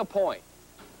make a point.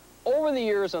 Over the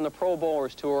years on the Pro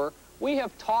Bowlers Tour, we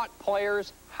have taught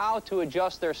players how to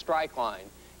adjust their strike line,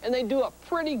 and they do a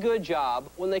pretty good job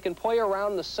when they can play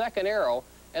around the 2nd arrow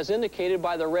as indicated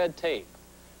by the red tape.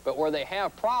 But where they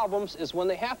have problems is when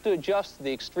they have to adjust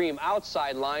the extreme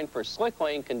outside line for slick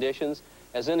lane conditions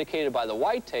as indicated by the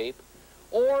white tape,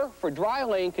 or for dry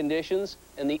lane conditions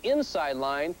and the inside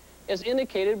line as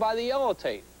indicated by the yellow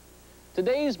tape.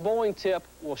 Today's bowling tip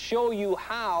will show you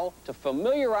how to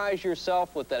familiarize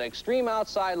yourself with that extreme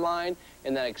outside line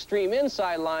and that extreme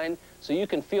inside line so you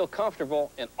can feel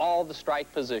comfortable in all the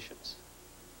strike positions.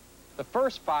 The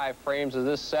first 5 frames of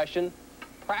this session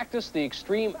Practice the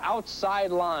extreme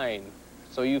outside line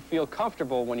so you feel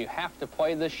comfortable when you have to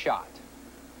play this shot.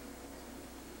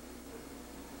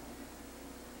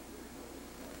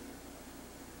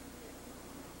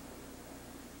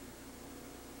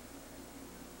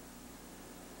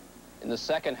 In the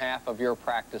second half of your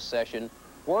practice session,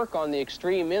 work on the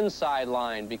extreme inside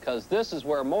line because this is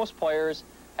where most players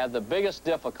have the biggest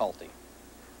difficulty.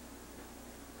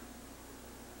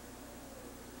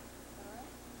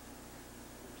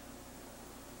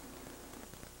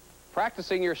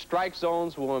 Practicing your strike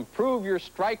zones will improve your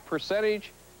strike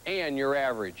percentage and your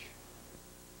average.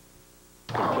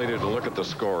 Completed to look at the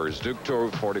scores. Duke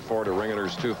 244 to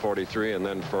Ringener's 243, and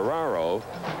then Ferraro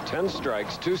 10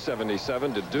 strikes,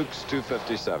 277 to Duke's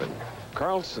 257.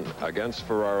 Karlsson against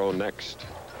Ferraro next.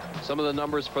 Some of the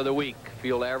numbers for the week.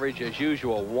 Field average, as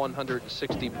usual,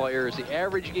 160 players. The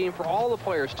average game for all the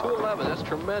players, 211. That's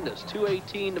tremendous.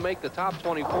 218 to make the top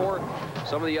 24.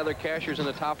 Some of the other cashers in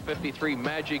the top 53.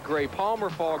 Magic Gray. Palmer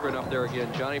Falgren up there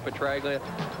again. Johnny Petraglia.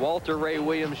 Walter Ray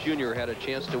Williams Jr. had a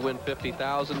chance to win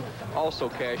 $50,000. Also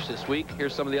cashed this week.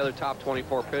 Here's some of the other top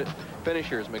 24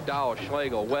 finishers. McDowell,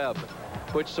 Schlegel, Webb.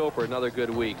 Butch Soper, another good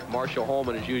week. Marshall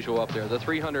Holman, as usual, up there. The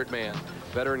 300-man.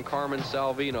 Veteran Carmen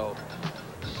Salvino.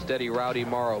 Steady Rowdy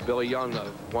Morrow. Billy Young,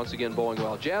 once again bowling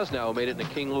well. Jasnow made it in the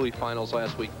King Louis finals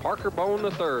last week. Parker Bone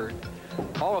III.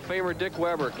 Hall of Famer Dick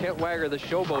Weber. Kent Wagger, the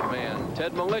Showboat Man.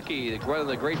 Ted Malicki, one of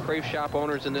the great crave shop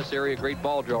owners in this area. Great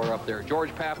ball driller up there.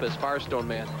 George Pappas, Firestone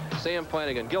Man. Sam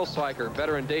Flanagan, Gil Sliker,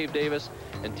 veteran Dave Davis,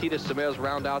 and Tita Semez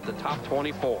round out the top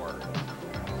 24.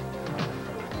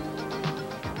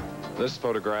 This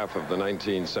photograph of the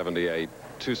 1978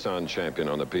 Tucson champion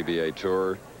on the PBA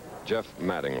Tour, Jeff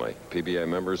Mattingly. PBA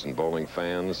members and bowling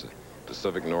fans,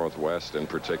 Pacific Northwest in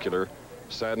particular,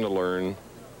 saddened to learn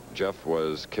Jeff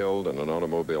was killed in an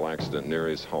automobile accident near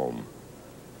his home.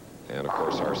 And of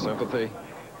course, our sympathy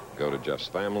go to Jeff's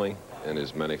family and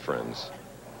his many friends.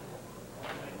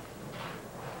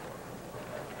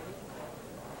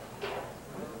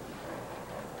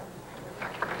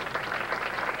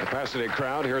 Capacity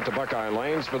crowd here at the Buckeye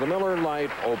Lanes for the Miller Lite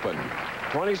Open.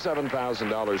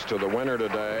 $27,000 to the winner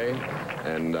today.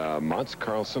 And Mats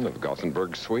Karlsson of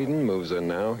Gothenburg, Sweden, moves in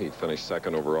now. He finished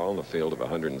second overall in the field of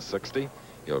 160.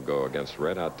 He'll go against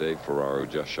Red Hot Dave Ferraro,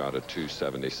 just shot at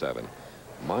 277.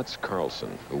 Mats Karlsson,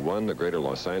 who won the Greater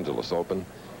Los Angeles Open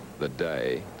the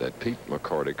day that Pete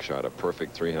McCordick shot a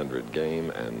perfect 300 game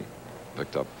and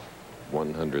picked up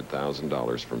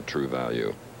 $100,000 from True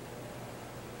Value.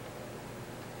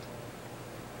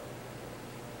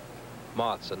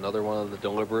 Mats, another one of the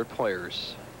deliberate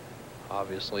players.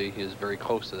 Obviously, he is very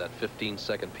close to that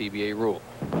 15-second PBA rule.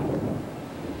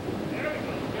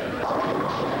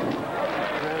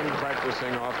 And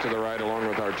practicing off to the right along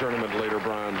with our tournament leader,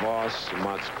 Brian Voss.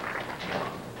 Mats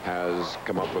has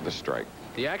come up with a strike.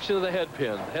 The action of the head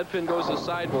pin. The head pin goes to the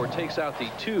sideboard, takes out the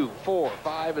 2, 4,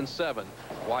 5, and 7.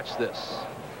 Watch this.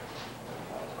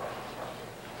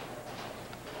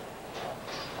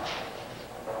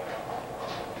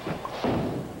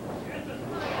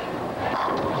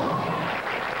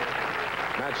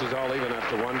 Match is all even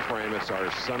after one frame. It's our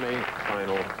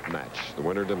semi-final match. The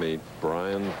winner to meet,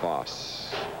 Brian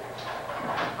Voss.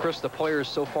 Chris, the players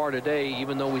so far today,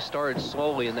 even though we started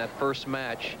slowly in that first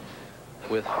match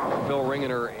with Phil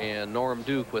Ringener and Norm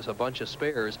Duke with a bunch of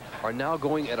spares, are now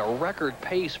going at a record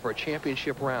pace for a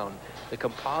championship round. The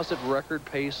composite record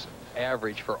pace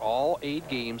average for all 8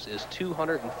 games is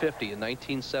 250 in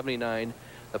 1979.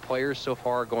 The players so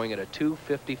far are going at a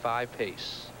 255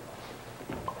 pace.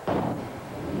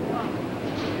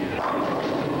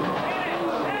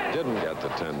 Didn't get the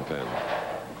 10 pin.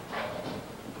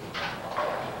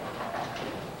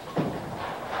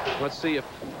 Let's see if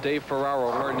Dave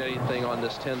Ferraro learned anything on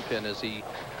this 10 pin as he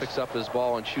picks up his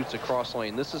ball and shoots across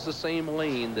lane. This is the same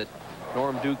lane that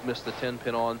Norm Duke missed the 10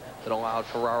 pin on that allowed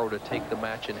Ferraro to take the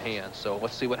match in hand. So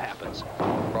let's see what happens.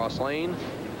 Cross lane.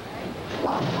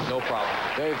 No problem.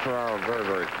 Dave Ferraro, very,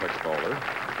 very quick bowler,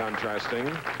 contrasting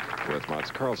with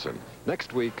Mats Karlsson.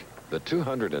 Next week, the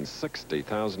 $260,000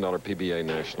 PBA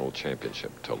National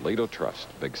Championship. Toledo Trust,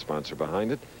 big sponsor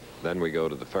behind it. Then we go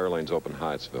to the Fairlanes Open,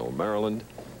 Hyattsville, Maryland,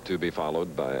 to be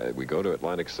followed by, we go to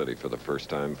Atlantic City for the first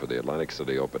time for the Atlantic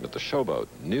City Open at the Showboat,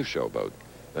 new Showboat.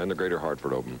 Then the Greater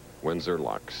Hartford Open, Windsor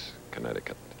Locks,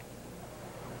 Connecticut.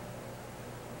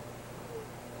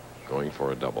 Going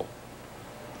for a double.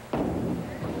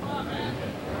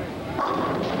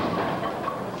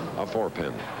 A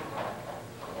 4-pin.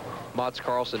 Mats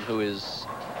Karlsson, who is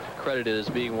credited as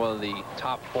being one of the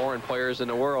top foreign players in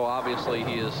the world. Obviously,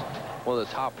 he is one of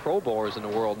the top pro bowlers in the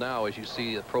world now. As you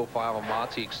see the profile of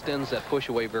Motts, he extends that push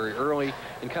away very early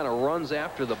and kind of runs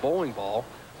after the bowling ball.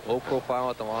 Low profile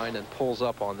at the line and pulls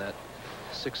up on that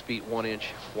 6 feet 1 inch,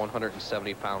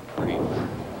 170-pound frame.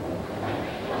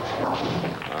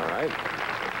 All right.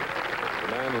 The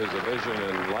man who's a vision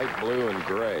in light blue and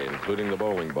gray, including the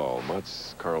bowling ball,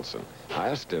 Mats Karlsson. I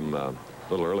asked him a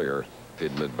little earlier if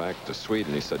he'd been back to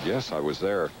Sweden. He said, yes, I was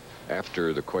there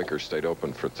after the Quaker stayed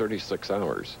open for 36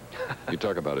 hours. You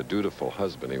talk about a dutiful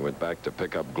husband. He went back to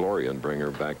pick up Gloria and bring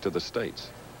her back to the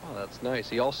States. Oh, that's nice.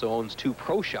 He also owns 2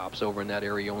 pro shops over in that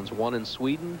area. He owns one in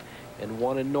Sweden and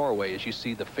one in Norway. As you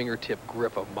see the fingertip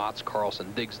grip of Mats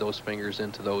Karlsson, digs those fingers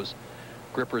into those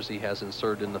grippers he has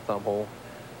inserted in the thumb hole,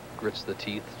 grits the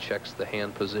teeth, checks the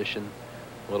hand position,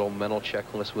 little mental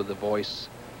checklist with the voice,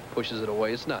 pushes it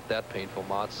away. It's not that painful,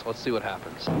 Mats. Let's see what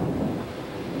happens. All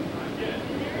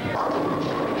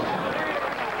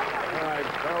right,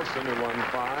 Karlsson, who won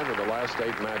 5 of the last 8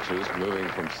 matches, moving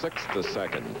from 6th to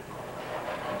 2nd.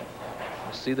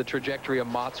 See the trajectory of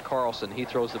Mats Karlsson. He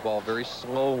throws the ball very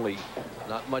slowly,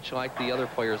 not much like the other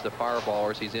players, the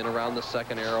fireballers. He's in around the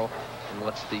 2nd arrow and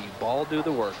lets the ball do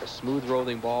the work. A smooth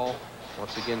rolling ball.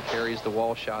 Once again carries the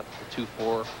wall shot, the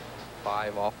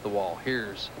 2-4-5 off the wall.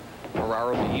 Here's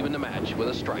Ferraro to even the match with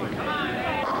a strike.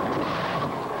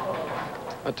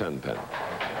 A 10-pin.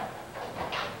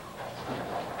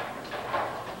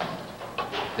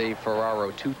 Dave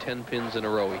Ferraro, 2 10-pins in a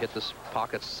row. He hit this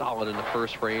pocket solid in the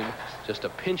first frame. Just a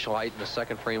pinch light in the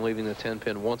 2nd frame, leaving the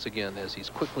 10-pin once again as he's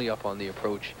quickly up on the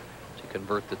approach to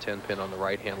convert the 10-pin on the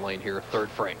right-hand lane here, 3rd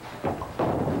frame.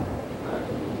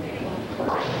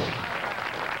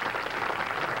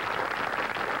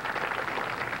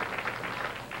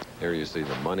 Here you see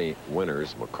the money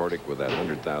winners. McCordick with that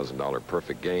 $100,000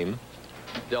 perfect game.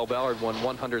 Del Ballard won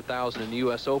 $100,000 in the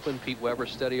U.S. Open. Pete Weber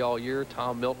steady all year.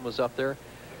 Tom Milton was up there.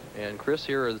 And Chris,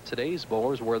 here are today's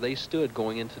bowlers where they stood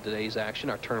going into today's action.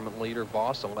 Our tournament leader,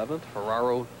 Voss, 11th.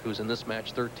 Ferraro, who's in this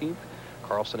match, 13th.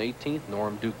 Karlsson, 18th.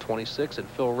 Norm Duke, 26th. And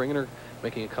Phil Ringener,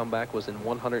 making a comeback, was in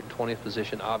 120th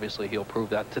position. Obviously, he'll prove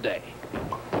that today. In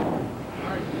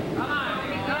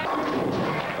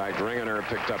fact, Ringener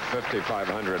picked up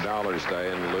 $5,500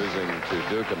 today in losing to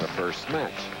Duke in the first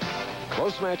match.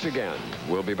 Close match again.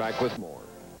 We'll be back with more.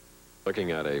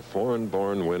 Looking at a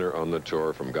foreign-born winner on the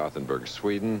tour from Gothenburg,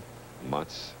 Sweden,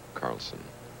 Mats Karlsson.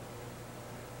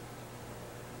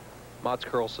 Mats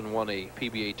Karlsson won a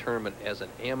PBA tournament as an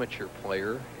amateur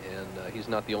player, and he's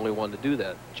not the only one to do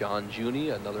that. John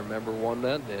Juni, another member, won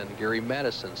that, and Gary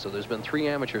Madison. So there's been 3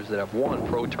 amateurs that have won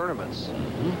pro tournaments.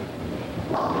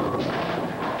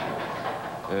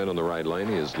 And on the right lane,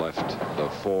 he has left the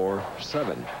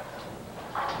 4-7.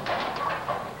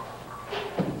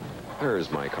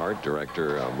 There's Mike Hart,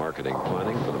 Director of Marketing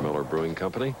Planning for the Miller Brewing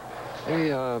Company.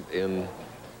 Hey, in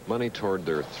money toward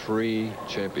their 3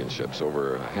 championships,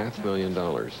 over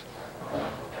 $500,000.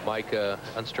 Mike,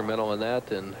 instrumental in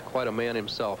that, and quite a man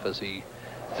himself, as he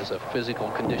is a physical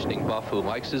conditioning buff who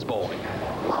likes his bowling.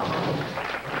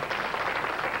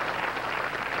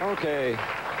 Okay,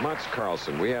 Mats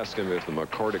Karlsson. We asked him if the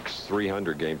McCordick's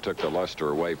 300 game took the luster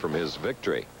away from his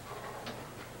victory.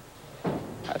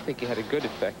 I think it had a good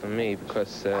effect on me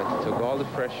because it took all the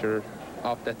pressure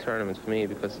off that tournament for me,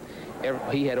 because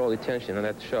he had all the attention on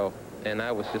that show, and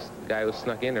I was just the guy who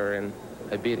snuck in there, and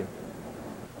I beat him.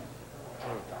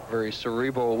 Very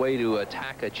cerebral way to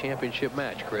attack a championship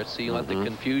match, Chris. He let the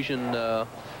confusion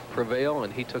prevail,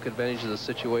 and he took advantage of the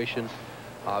situation.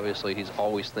 Obviously, he's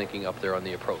always thinking up there on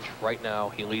the approach. Right now,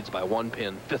 he leads by 1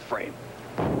 pin, 5th frame.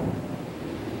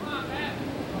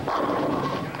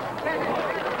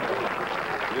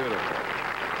 Beautiful.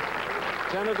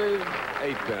 Tentative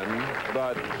 8-pin,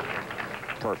 but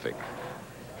perfect.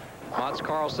 Mats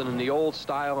Karlsson, in the old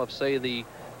style of, say, the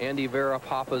Andy Vera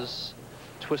Papas,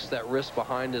 twists that wrist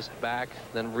behind his back,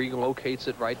 then relocates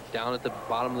it right down at the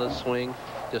bottom of the swing.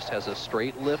 Just has a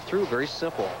straight lift through. Very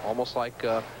simple, almost like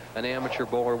an amateur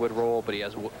bowler would roll, but he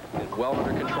has it well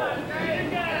under control.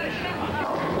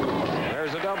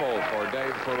 There's a double for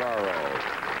Dave Ferraro.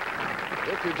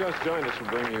 If you just joined us,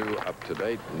 we'll bring you up to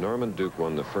date. Norman Duke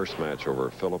won the first match over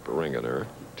Philip Ringener,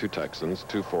 2 Texans,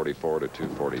 244 to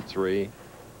 243.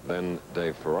 Then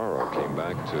Dave Ferraro came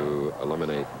back to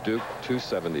eliminate Duke,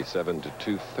 277 to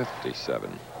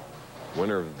 257.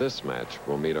 Winner of this match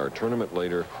will meet our tournament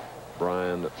leader,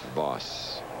 Brian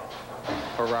Voss.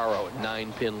 Ferraro,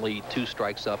 9-pin lead, 2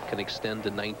 strikes up, can extend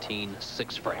to 19,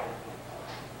 6th frame.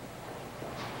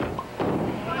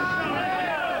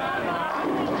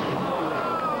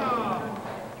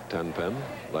 Ten-pin,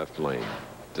 left lane.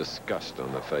 Disgust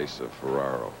on the face of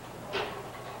Ferraro.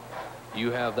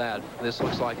 You have that. This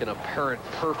looks like an apparent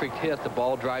perfect hit. The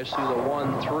ball drives through the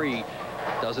 1-3.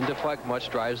 Doesn't deflect much.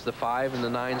 Drives the 5 and the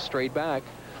 9 straight back.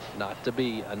 Not to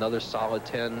be. Another solid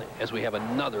 10 as we have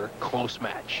another close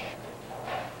match.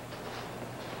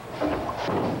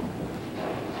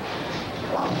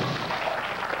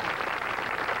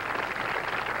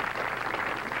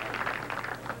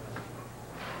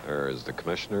 There is the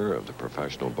commissioner of the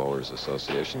Professional Bowlers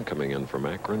Association coming in from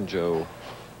Akron, Joe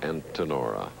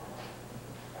Antonora.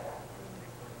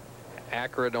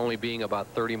 Akron only being about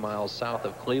 30 miles south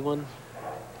of Cleveland.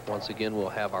 Once again, we'll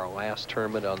have our last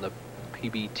tournament on the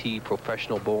PBT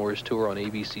Professional Bowlers Tour on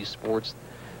ABC Sports.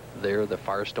 There, the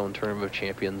Firestone Tournament of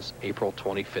Champions, April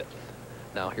 25th.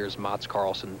 Now here's Mats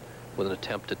Karlsson with an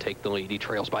attempt to take the lead. He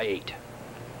trails by 8.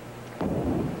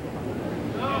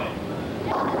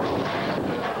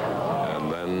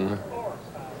 And then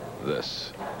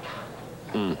this.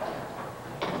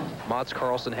 Mats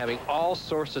Karlsson having all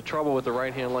sorts of trouble with the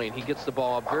right-hand lane. He gets the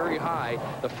ball up very high.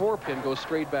 The 4 pin goes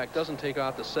straight back, doesn't take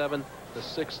out the 7. The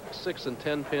 6 and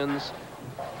 10 pins,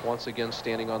 once again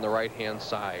standing on the right-hand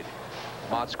side.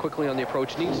 Mats quickly on the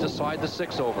approach, needs to slide the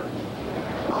 6 over.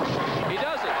 He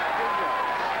does it.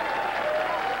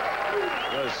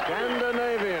 The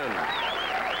Scandinavian.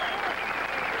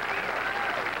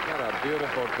 What a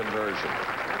beautiful conversion.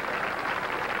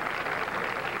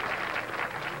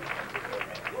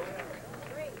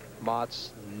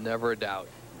 Mats, never a doubt,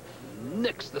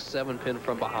 nicks the 7 pin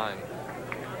from behind.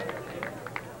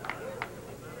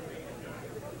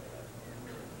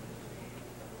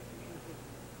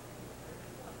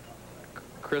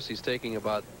 Chris, he's taking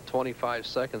about 25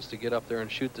 seconds to get up there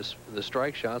and shoot the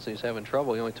strike shots, and he's having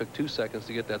trouble. He only took 2 seconds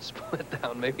to get that split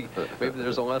down. Maybe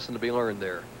there's a lesson to be learned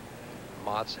there.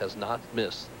 Mats has not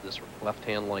missed this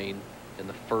left-hand lane in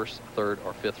the 1st, 3rd,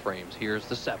 or 5th frames. Here's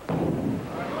the 7.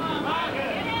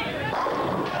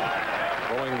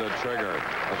 Pulling the trigger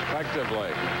effectively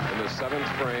in the 7th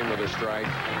frame with a strike,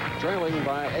 trailing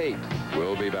by 8.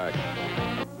 We'll be back.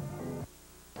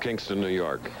 Kingston, New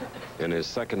York, in his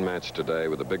 2nd match today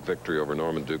with a big victory over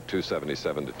Norman Duke,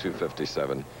 277 to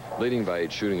 257, leading by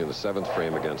 8, shooting in the 7th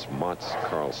frame against Mats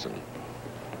Karlsson.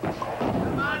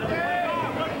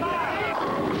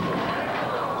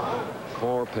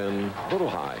 4 pin, a little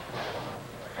high.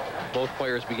 Both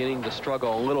players beginning to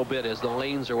struggle a little bit as the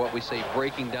lanes are what we say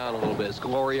breaking down a little bit. As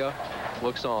Gloria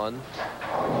looks on,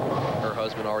 her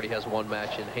husband already has 1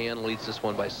 match in hand, leads this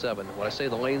one by 7. When I say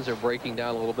the lanes are breaking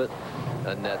down a little bit,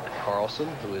 Annette Karlsson,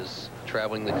 who is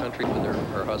traveling the country with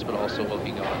her husband, also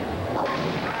looking on.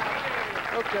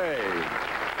 Okay.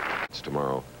 It's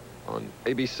tomorrow on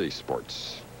ABC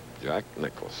Sports. Jack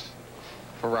Nicklaus.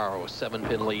 Ferraro, 7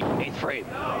 pin lead, 8th frame.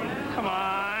 Come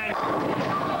on.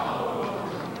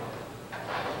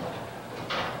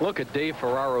 Look at Dave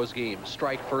Ferraro's game.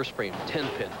 Strike 1st frame, 10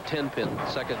 pin, 10 pin,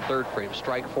 2nd, 3rd frame.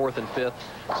 Strike 4th and 5th.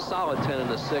 Solid 10 in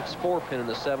the 6th, 4 pin in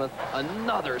the 7th.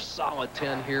 Another solid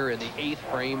 10 here in the 8th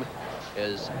frame,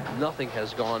 as nothing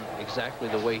has gone exactly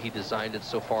the way he designed it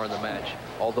so far in the match,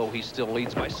 although he still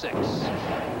leads by 6.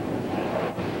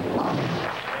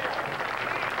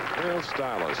 Real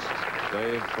stylist,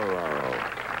 Dave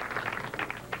Ferraro.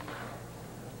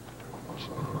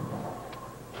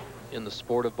 In the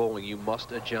sport of bowling, you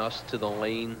must adjust to the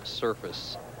lane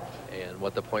surface. And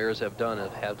what the players have done is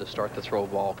have to start to throw a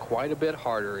ball quite a bit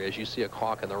harder. As you see a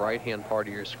clock in the right-hand part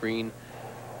of your screen,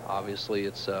 obviously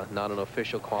it's not an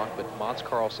official clock, but Mats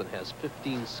Karlsson has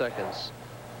 15 seconds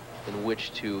in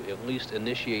which to at least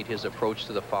initiate his approach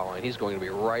to the foul line. He's going to be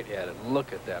right at it.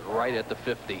 Look at that, right at the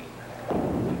 15.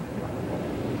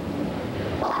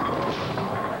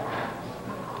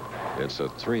 It's a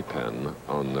 3 pin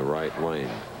on the right lane.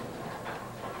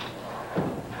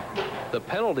 The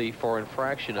penalty for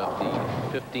infraction of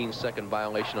the 15-second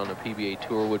violation on the PBA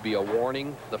Tour would be a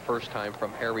warning the 1st time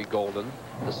from Harry Golden.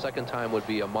 The 2nd time would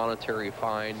be a monetary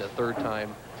fine. The 3rd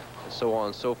time, and so on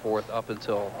and so forth, up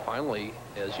until finally,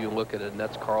 as you look at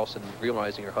Annette Karlsson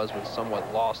realizing her husband's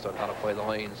somewhat lost on how to play the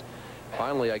lanes,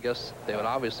 finally, I guess they would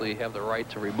obviously have the right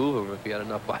to remove him if he had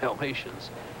enough violations.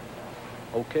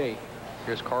 Okay,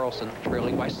 here's Karlsson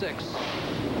trailing by 6.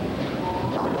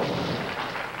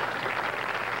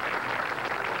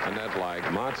 Annette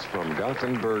like Mats from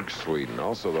Gothenburg, Sweden,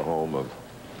 also the home of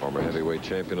former heavyweight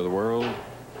champion of the world,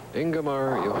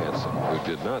 Ingemar Johansson, who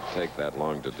did not take that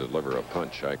long to deliver a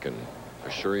punch, I can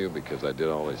assure you, because I did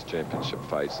all his championship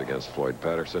fights against Floyd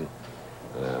Patterson,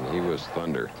 and he was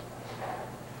thunder.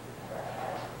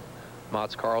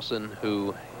 Mats Karlsson,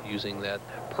 who using that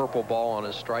purple ball on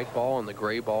his strike ball and the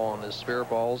gray ball on his spare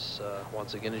balls.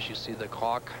 Once again, as you see the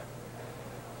clock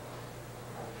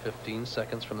 15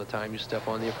 seconds from the time you step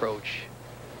on the approach.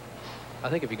 I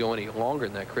think if you go any longer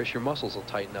than that, Chris, your muscles will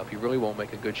tighten up. You really won't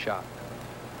make a good shot.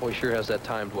 Boy, he sure has that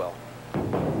timed well.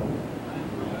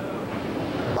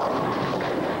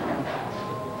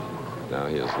 Now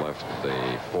he has left the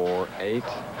 4-8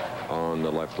 on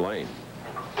the left lane.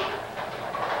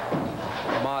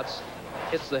 Motz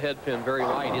hits the head pin very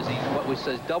light as he, what we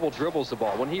say, double dribbles the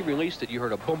ball. When he released it, you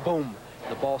heard a boom, boom.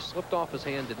 The ball slipped off his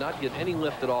hand, did not get any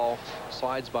lift at all,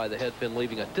 slides by the head pin,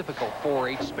 leaving a difficult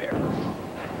 4-8 spare.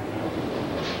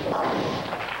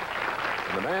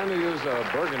 And the man who used a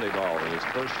burgundy ball in his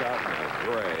first shot and a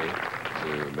gray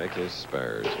to make his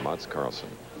spares, Mats Karlsson.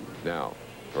 Now,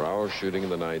 Ferraro shooting in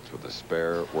the ninth with the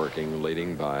spare working,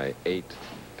 leading by 8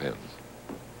 pins.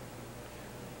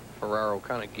 Ferraro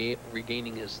kind of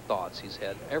regaining his thoughts. He's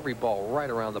had every ball right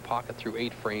around the pocket through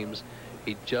 8 frames.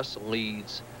 He just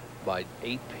leads by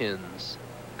 8 pins.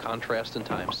 Contrast in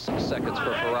time, 6 seconds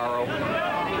for Ferraro.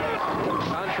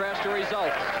 Contrast in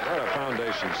results. What a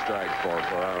foundation strike for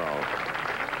Ferraro.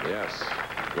 Yes,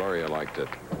 Gloria liked it.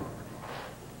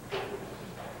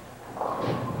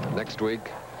 Next week,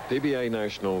 PBA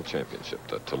National Championship,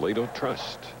 the Toledo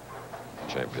Trust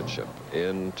Championship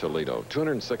in Toledo.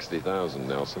 $260,000,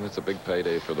 Nelson. It's a big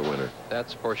payday for the winner.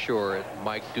 That's for sure. At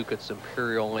Mike Ducat's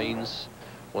Imperial Lanes,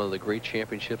 one of the great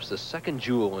championships, the second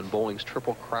jewel in bowling's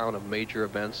triple crown of major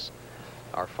events.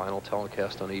 Our final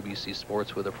telecast on ABC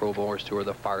Sports with the Pro Bowlers Tour,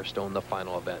 the Firestone, the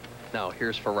final event. Now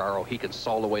here's Ferraro. He can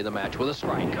salt away the match with a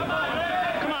strike. Come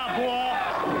on, ball.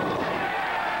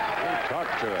 He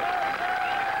talked to it.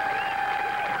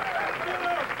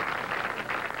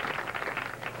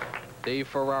 Dave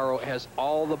Ferraro has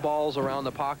all the balls around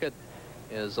the pocket.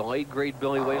 As the late, great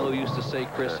Billy Whalen used to say,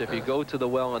 Chris, if you go to the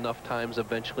well enough times,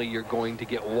 eventually you're going to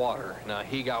get water. Now,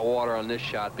 he got water on this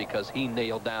shot because he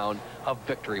nailed down a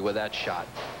victory with that shot.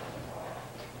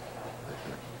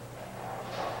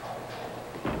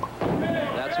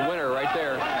 That's a winner right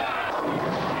there.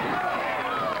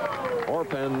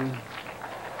 4-pin.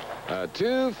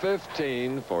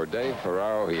 2:15 for Dave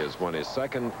Ferraro. He has won his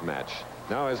second match.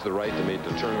 Now has the right to meet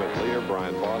the tournament leader,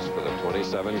 Brian Voss, for the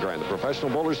 $27 grand. The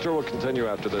Professional Bowlers Tour will continue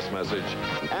after this message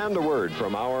and a word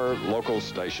from our local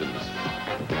stations.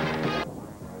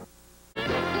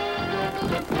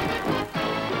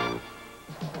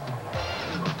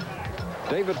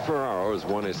 David Ferraro has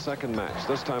won his second match,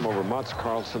 this time over Mats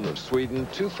Karlsson of Sweden,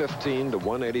 215 to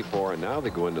 184, and now they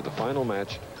go into the final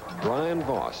match. Brian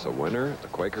Voss, a winner, the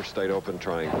Quaker State Open,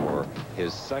 trying for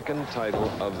his second title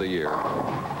of the year.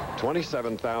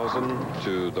 $27,000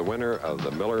 to the winner of the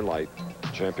Miller Lite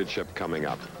Championship coming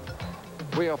up.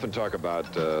 We often talk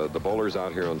about the bowlers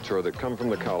out here on tour that come from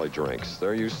the college ranks.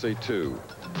 There you see 2.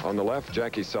 On the left,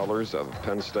 Jackie Sellers of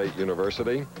Penn State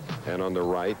University, and on the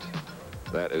right,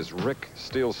 that is Rick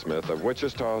Steelsmith of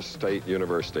Wichita State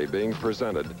University, being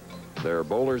presented their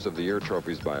Bowlers of the Year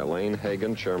trophies by Elaine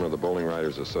Hagan, chairman of the Bowling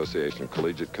Writers Association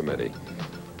Collegiate Committee.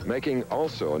 Making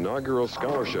also inaugural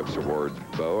scholarships award,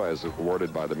 though, as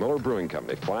awarded by the Miller Brewing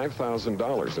Company,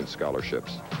 $5,000 in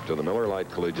scholarships to the Miller Lite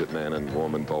Collegiate Man and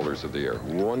Woman Bowlers of the Year.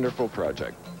 Wonderful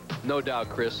project. No doubt,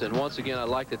 Chris. And once again, I'd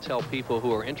like to tell people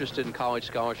who are interested in college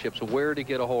scholarships where to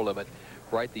get a hold of it.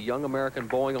 Write the Young American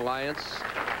Bowling Alliance,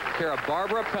 care of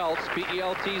Barbara Peltz,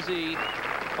 P-E-L-T-Z,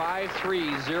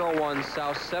 5301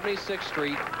 South 76th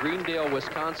Street, Greendale,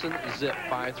 Wisconsin, zip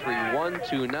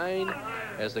 53129.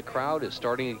 As the crowd is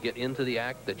starting to get into the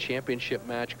act, the championship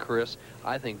match, Chris,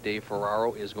 I think Dave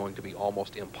Ferraro is going to be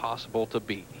almost impossible to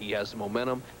beat. He has the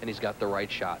momentum and he's got the right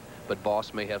shot, but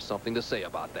Voss may have something to say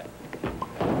about that.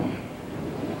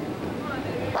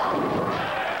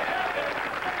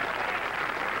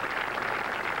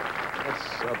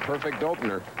 That's a perfect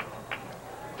opener.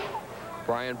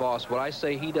 Brian Voss, what I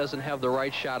say, he doesn't have the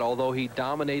right shot, although he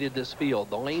dominated this field.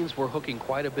 The lanes were hooking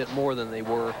quite a bit more than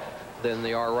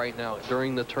they are right now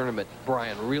during the tournament.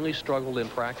 Brian really struggled in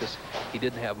practice. He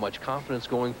didn't have much confidence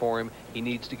going for him. He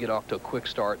needs to get off to a quick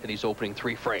start, and he's opening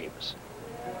 3 frames.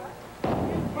 The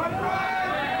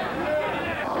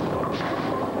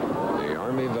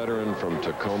Army veteran from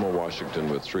Tacoma, Washington,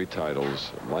 with 3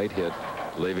 titles, light hit,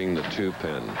 leaving the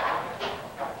 2-pin.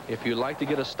 If you'd like to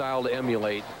get a style to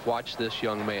emulate, watch this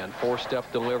young man.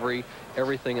 4-step delivery,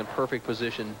 everything in perfect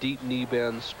position, deep knee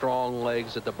bend, strong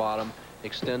legs at the bottom,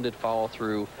 extended follow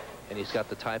through, and he's got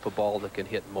the type of ball that can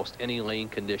hit most any lane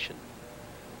condition.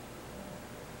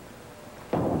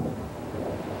 Brian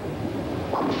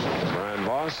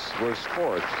Voss was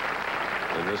 4th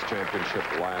in this championship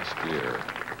last year.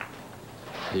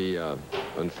 He,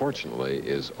 unfortunately,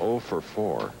 is 0 for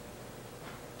 4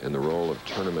 in the role of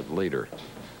tournament leader,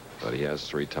 but he has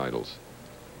 3 titles.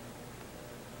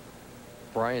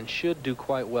 Brian should do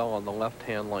quite well on the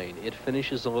left-hand lane. It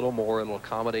finishes a little more. It'll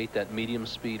accommodate that medium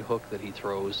speed hook that he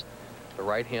throws. The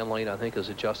right-hand lane, I think, his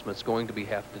adjustment's going to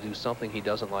have to do something he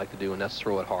doesn't like to do, and that's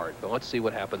throw it hard. But let's see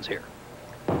what happens here.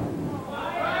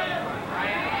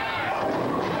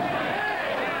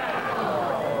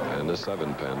 And the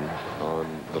 7-pin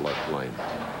on the left lane.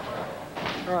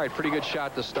 All right, pretty good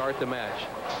shot to start the match.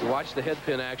 You watch the head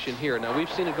pin action here. Now,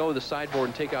 we've seen it go to the sideboard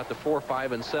and take out the 4,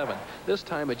 5, and 7. This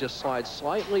time it just slides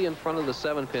slightly in front of the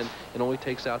 7-pin and only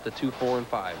takes out the 2, 4, and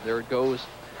 5. There it goes.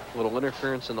 A little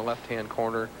interference in the left-hand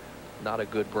corner. Not a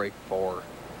good break for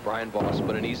Brian Voss,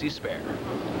 but an easy spare.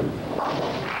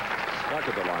 Stuck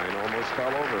at the line, almost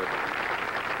fell over it.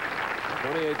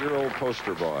 28-year-old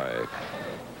poster boy.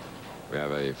 We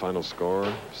have a final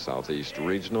score, Southeast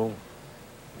Regional.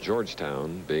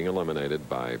 Georgetown being eliminated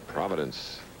by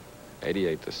Providence,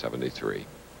 88-73.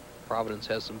 Providence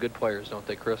has some good players, don't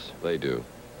they, Chris? They do.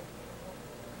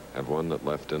 Have one that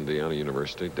left Indiana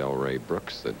University, Delray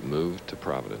Brooks, that moved to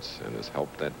Providence and has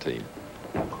helped that team.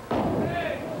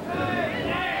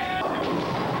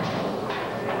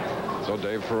 So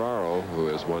Dave Ferraro, who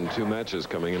has won 2 matches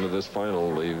coming into this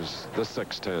final, leaves the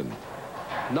 6-10.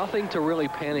 Nothing to really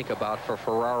panic about for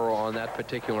Ferraro on that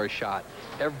particular shot.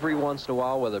 Every once in a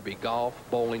while, whether it be golf,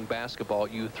 bowling, basketball,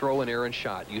 you throw an errant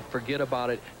shot. You forget about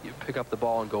it, you pick up the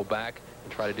ball and go back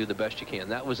and try to do the best you can.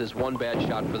 That was his one bad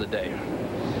shot for the day.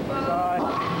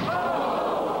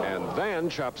 And Van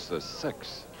chops the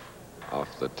 6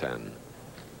 off the 10.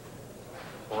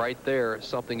 Right there,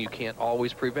 something you can't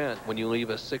always prevent. When you leave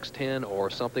a 6-10 or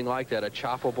something like that, a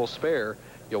choppable spare,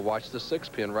 you'll watch the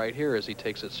 6-pin right here as he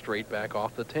takes it straight back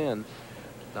off the 10.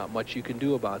 Not much you can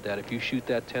do about that. If you shoot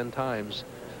that 10 times,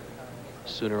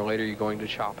 sooner or later you're going to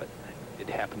chop it. It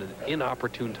happened at an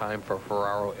inopportune time for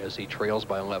Ferraro as he trails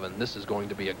by 11. This is going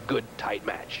to be a good, tight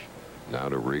match. Now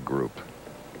to regroup.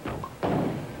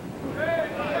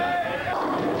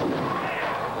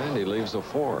 And he leaves a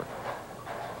 4.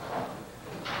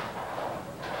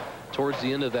 Towards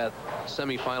the end of that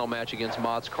semifinal match against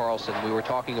Mats Karlsson, we were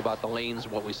talking about the lanes,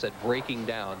 what we said, breaking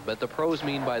down. But the pros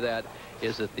mean by that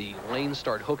is that the lanes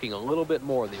start hooking a little bit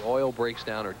more. The oil breaks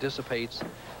down or dissipates.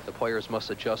 The players must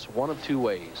adjust one of 2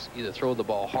 ways. Either throw the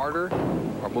ball harder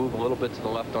or move a little bit to the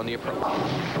left on the approach.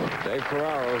 Dave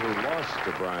Ferraro, who lost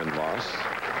to Brian Voss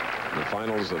in the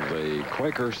finals of the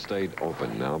Quaker State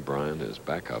Open. Now Brian is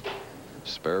back up,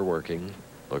 spare working,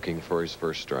 looking for his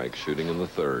first strike, shooting in the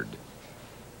 3rd.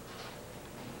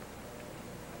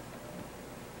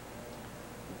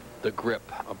 The grip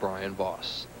of Brian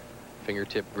Voss.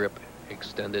 Fingertip grip,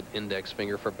 extended index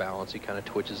finger for balance. He kind of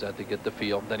twitches that to get the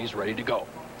feel. Then he's ready to go.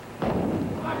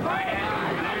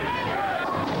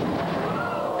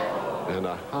 And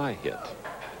a high hit,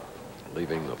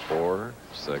 leaving the 4,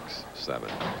 6, 7.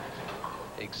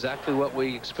 Exactly what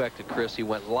we expected, Chris. He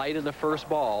went light in the first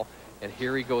ball, and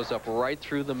here he goes up right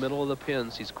through the middle of the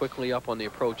pins. He's quickly up on the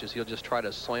approaches. He'll just try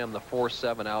to slam the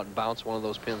 4-7 out and bounce one of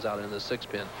those pins out into the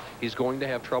 6-pin. He's going to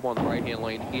have trouble on the right-hand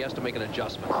lane. He has to make an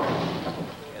adjustment.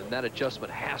 And that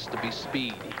adjustment has to be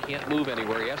speed. He can't move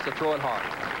anywhere. He has to throw it hard.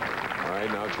 All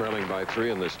right, now trailing by 3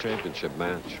 in this championship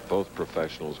match. Both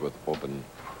professionals with open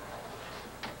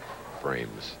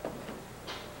frames.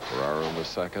 Ferraro in the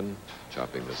 2nd,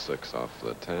 chopping the 6 off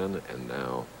the 10, and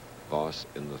now Voss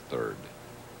in the 3rd.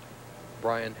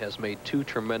 Brian has made 2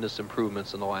 tremendous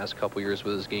improvements in the last couple years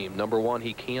with his game. Number 1,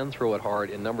 he can throw it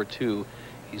hard, and number 2,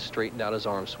 he's straightened out his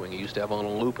arm swing. He used to have a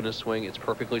little loop in his swing. It's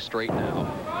perfectly straight now.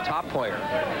 Top player.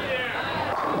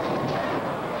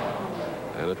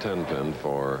 And a 10-pin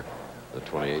for the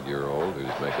 28-year-old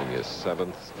who's making his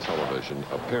 7th television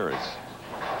appearance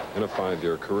in a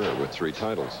 5-year career with 3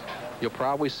 titles. You'll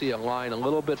probably see a line a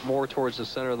little bit more towards the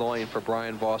center of the lane for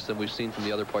Brian Voss than we've seen from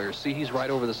the other players. See, he's right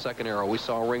over the 2nd arrow. We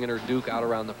saw Ringener Duke out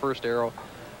around the 1st arrow.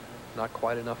 Not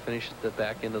quite enough finish at the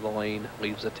back end of the lane.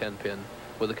 Leaves a 10-pin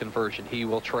with a conversion. He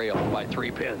will trail by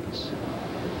 3 pins.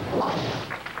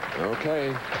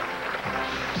 Okay.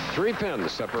 3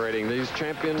 pins separating these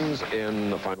champions in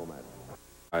the final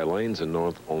match. Lanes in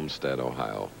North Olmsted,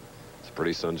 Ohio. It's a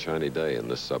pretty sunshiny day in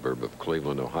this suburb of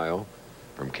Cleveland, Ohio.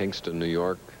 From Kingston, New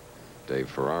York, Dave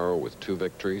Ferraro with 2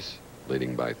 victories,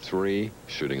 leading by 3,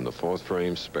 shooting the 4th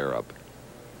frame, spare up.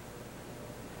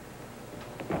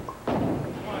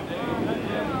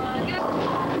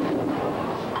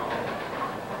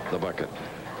 The bucket.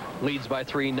 Leads by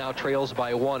 3, now trails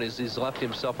by 1 as he's left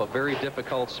himself a very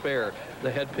difficult spare.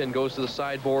 The head pin goes to the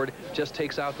sideboard, just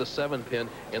takes out the 7-pin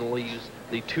and leaves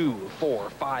the 2, 4,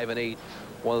 5, and 8.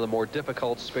 One of the more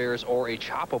difficult spares, or a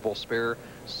choppable spare,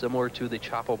 similar to the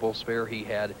choppable spare he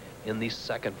had in the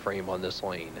 2nd frame on this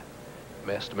lane.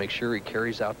 Has to make sure he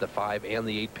carries out the 5 and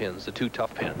the 8 pins, the 2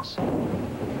 tough pins.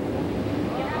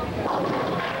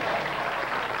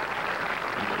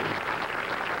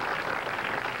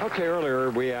 Okay, earlier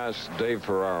we asked Dave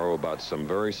Ferraro about some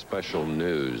very special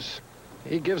news.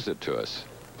 He gives it to us.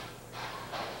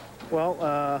 Well,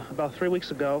 about 3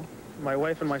 weeks ago, my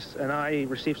wife and I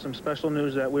received some special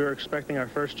news that we were expecting our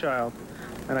first child,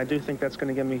 and I do think that's going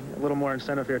to give me a little more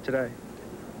incentive here today.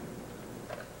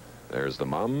 There's the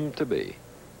mom-to-be.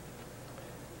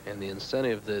 And the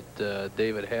incentive that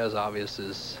David has,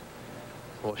 obviously,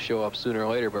 will show up sooner or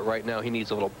later, but right now he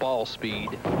needs a little ball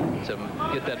speed to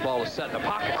get that ball to set in the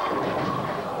pocket.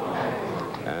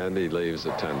 And he leaves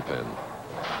a 10-pin.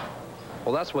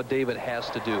 Well, that's what David has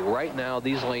to do. Right now,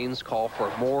 these lanes call for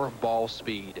more ball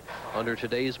speed. Under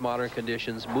today's modern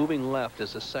conditions, moving left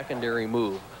is a secondary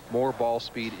move. More ball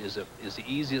speed is the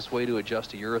easiest way to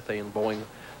adjust to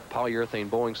polyurethane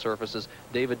bowling surfaces.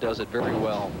 David does it very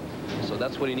well, so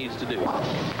that's what he needs to do.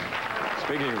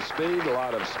 Speaking of speed, a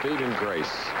lot of speed and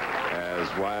grace as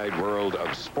Wide World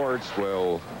of Sports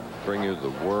will bring you the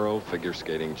World Figure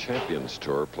Skating Champions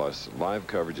Tour, plus live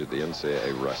coverage of the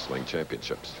NCAA Wrestling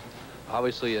Championships.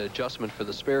 Obviously, an adjustment for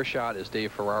the spare shot as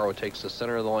Dave Ferraro takes the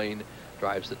center of the lane,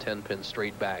 drives the 10-pin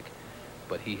straight back.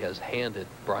 But he has handed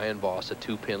Brian Voss a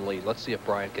 2-pin lead. Let's see if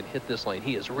Brian can hit this lane.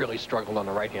 He has really struggled on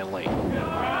the right-hand lane.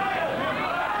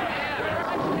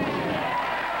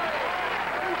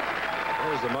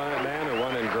 There's the man who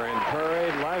won in Grand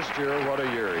Parade last year. What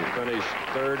a year. He finished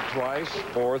 3rd twice,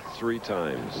 4th 3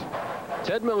 times.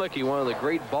 Ted Malicki, one of the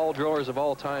great ball drillers of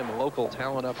all time, a local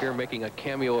talent up here, making a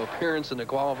cameo appearance in the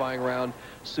qualifying round,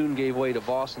 soon gave way to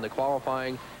Voss in the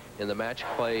qualifying. In the match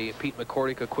play, Pete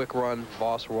McCordick, a quick run.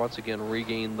 Voss once again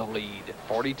regained the lead.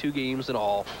 42 games in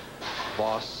all.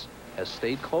 Voss has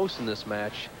stayed close in this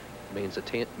match, maintains a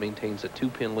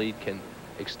 2-pin lead, can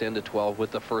extend to 12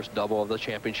 with the first double of the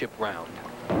championship round.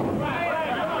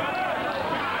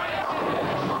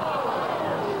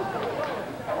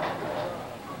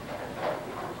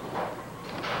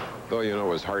 Though, you know, it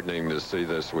was heartening to see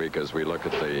this week as we look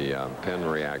at the pin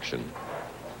reaction.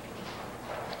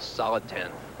 Solid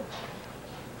 10.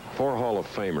 4 Hall of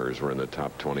Famers were in the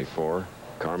top 24.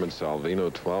 Carmen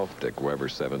Salvino 12th, Dick Weber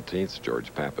 17th,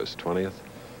 George Pappas 20th,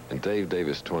 and Dave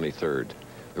Davis 23rd,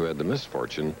 who had the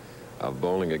misfortune of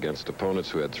bowling against opponents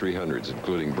who had 300s,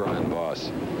 including Brian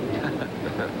Voss.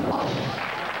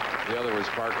 The other was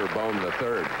Parker Bohm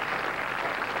III.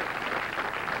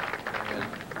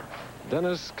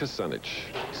 Dennis Kucinich,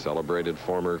 celebrated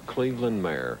former Cleveland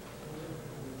mayor.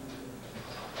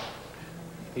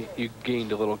 You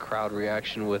gained a little crowd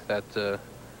reaction with that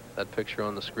picture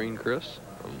on the screen, Chris.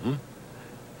 Mm-hmm.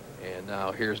 And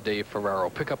now here's Dave Ferraro.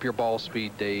 Pick up your ball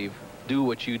speed, Dave. Do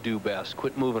what you do best.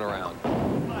 Quit moving around.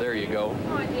 There you go.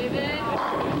 Come on, David.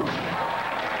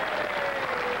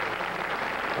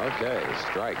 Okay,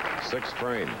 strike. 6th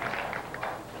frame.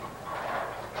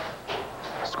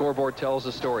 Scoreboard tells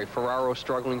the story. Ferraro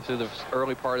struggling through the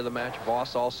early part of the match.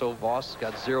 Voss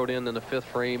got zeroed in the 5th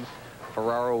frame.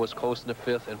 Ferraro was close in the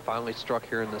 5th and finally struck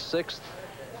here in the 6th.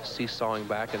 Seesawing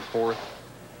back and forth.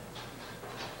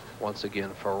 Once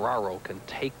again, Ferraro can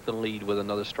take the lead with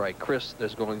another strike. Chris,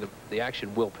 the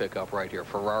action will pick up right here.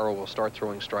 Ferraro will start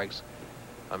throwing strikes.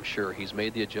 I'm sure he's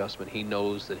made the adjustment. He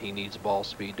knows that he needs ball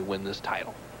speed to win this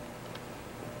title.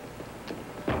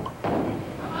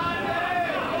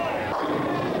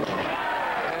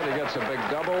 And he gets a big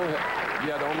double,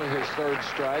 yet only his 3rd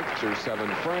strike through 7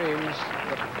 frames,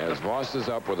 as Voss is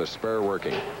up with a spare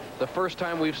working. The first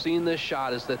time we've seen this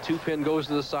shot is that 2-pin goes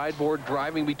to the sideboard,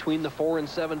 driving between the 4 and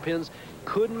 7 pins.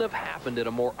 Couldn't have happened at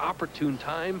a more opportune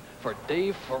time for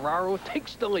Dave Ferraro.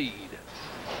 Takes the lead.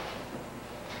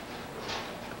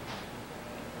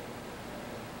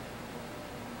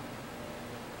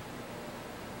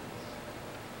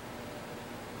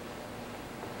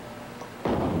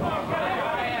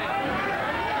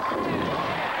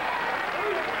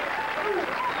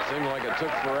 Seemed like it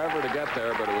took forever to get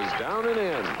there, but it was down and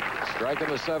in. Striking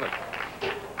the 7th.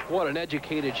 What an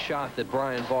educated shot that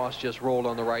Brian Voss just rolled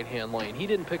on the right-hand lane. He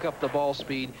didn't pick up the ball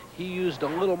speed. He used a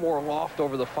little more loft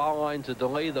over the foul line to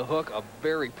delay the hook. A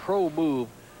very pro move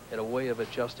and a way of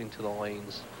adjusting to the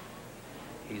lanes.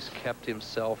 He's kept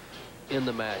himself in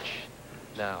the match.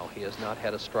 Now, he has not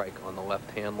had a strike on the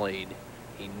left-hand lane.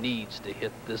 He needs to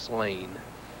hit this lane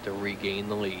to regain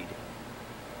the lead.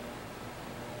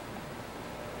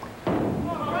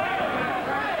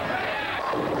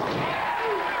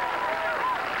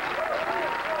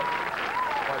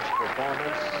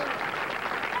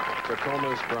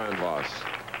 Tacoma's Brian Voss.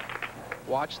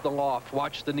 Watch the loft.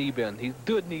 Watch the knee bend. He's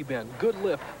good knee bend. Good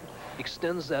lift.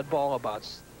 extends that ball about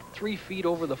 3 feet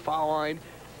over the foul line,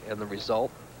 and the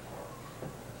result,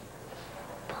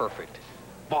 perfect.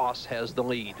 Voss has the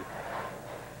lead.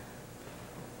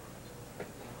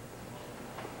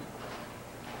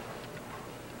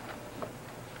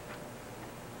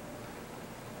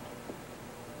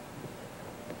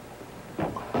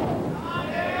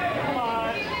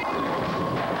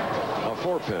 A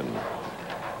 4-pin.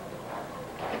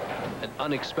 An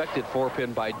unexpected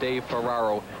 4-pin by Dave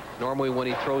Ferraro. Normally when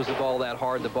he throws the ball that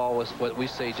hard, the ball is what we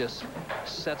say just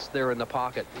sets there in the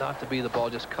pocket. Not to be, the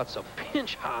ball just cuts a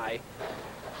pinch high.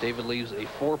 David leaves a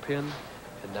 4-pin,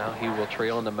 and now he will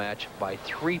trail in the match by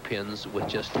 3 pins with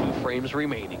just 2 frames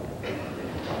remaining.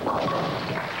 All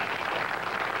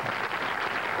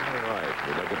right,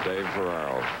 we look at Dave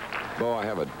Ferraro. Bo, I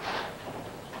have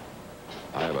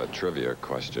a trivia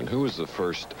question. Who was the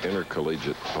first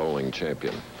intercollegiate bowling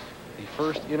champion? The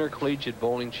first intercollegiate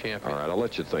bowling champion. All right, I'll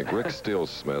let you think. Rick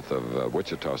Steele-Smith of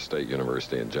Wichita State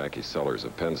University and Jackie Sellers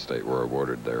of Penn State were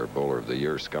awarded their Bowler of the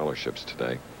Year scholarships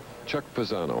today. Chuck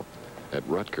Pisano at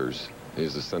Rutgers,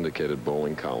 he's a syndicated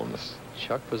bowling columnist.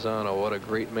 Chuck Pisano, what a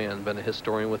great man. Been a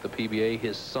historian with the PBA.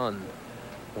 His son,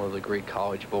 one of the great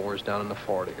college bowlers down in the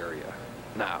Florida area.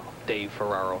 Now, Dave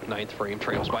Ferraro, 9th frame,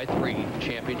 trails by 3.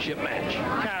 Championship match.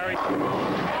 Carry.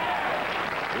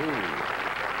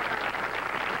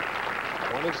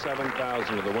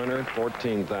 27,000 to the winner,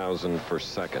 14,000 for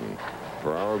second.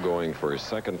 Ferraro going for his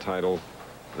second title.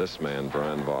 This man,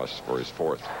 Brian Voss, for his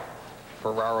 4th.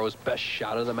 Ferraro's best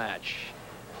shot of the match.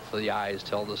 The eyes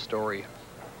tell the story.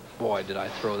 Boy, did I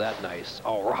throw that nice.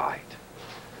 All right.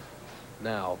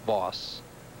 Now, Voss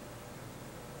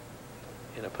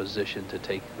in a position to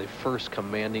take the first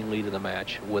commanding lead of the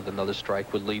match with another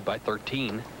strike, would lead by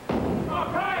 13.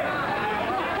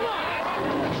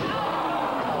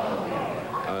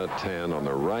 A 10 on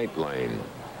the right lane.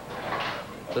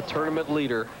 The tournament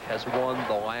leader has won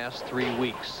the last 3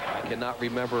 weeks. I cannot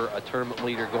remember a tournament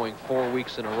leader going 4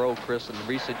 weeks in a row, Chris. In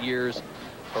recent years,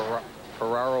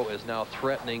 Ferraro is now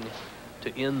threatening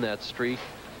to end that streak.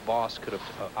 Voss could have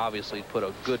obviously put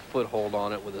a good foothold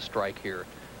on it with a strike here.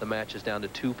 The match is down to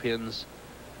 2 pins.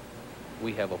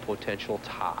 We have a potential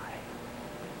tie.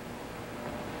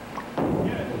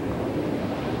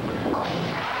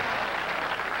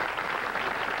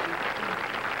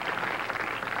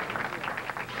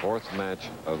 Fourth match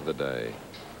of the day.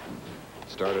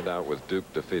 Started out with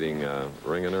Duke defeating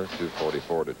Ringener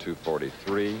 244 to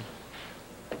 243.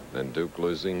 Then Duke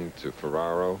losing to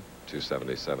Ferraro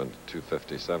 277 to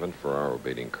 257. Ferraro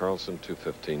beating Karlsson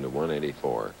 215 to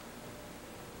 184.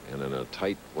 And in a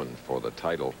tight one for the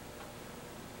title,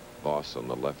 Voss on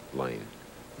the left lane.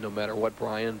 No matter what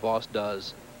Brian Voss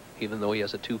does, even though he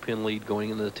has a 2-pin lead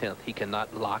going into the 10th, he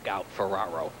cannot lock out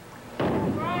Ferraro.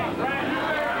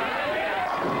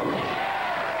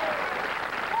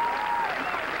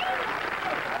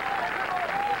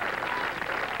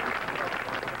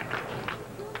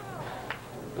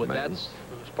 With that,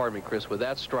 pardon me, Chris, with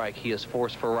that strike, he has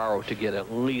forced Ferraro to get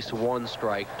at least 1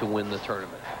 strike to win the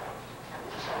tournament.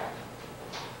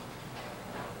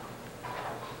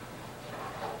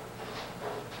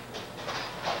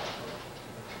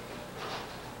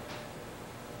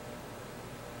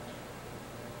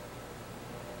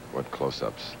 What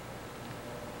close-ups?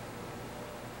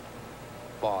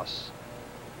 Voss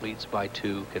leads by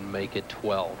 2, can make it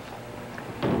 12.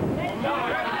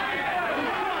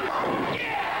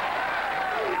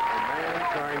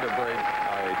 Trying to break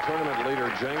a tournament leader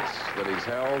jinx that he's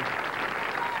held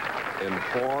in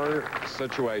 4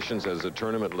 situations as a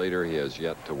tournament leader he has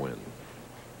yet to win.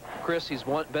 Chris, he's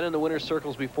been in the winner's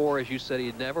circles before. As you said, he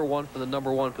had never won for the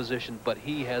 #1 position, but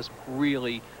he has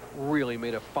really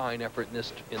made a fine effort in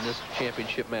this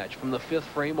championship match. From the 5th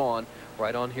frame on,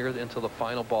 right on here into the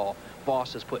final ball,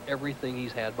 Voss has put everything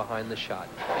he's had behind the shot.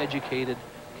 Educated,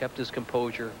 kept his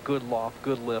composure, good loft,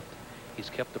 good lift. He's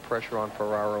kept the pressure on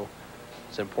Ferraro.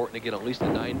 It's important to get at least a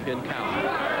 9-pin count.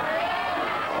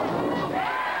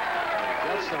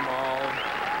 Gets them all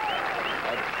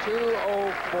at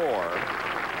 204,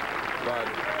 but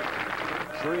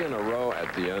 3 in a row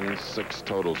at the end, 6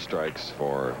 total strikes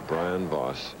for Brian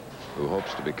Voss, who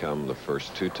hopes to become the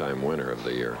first 2-time winner of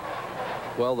the year.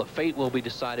 Well, the fate will be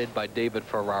decided by David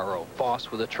Ferraro.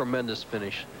 Voss with a tremendous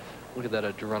finish. Look at that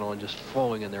adrenaline just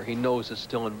flowing in there. He knows it's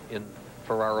still in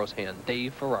Ferraro's hand.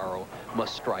 Dave Ferraro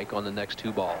must strike on the next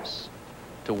 2 balls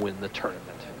to win the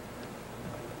tournament.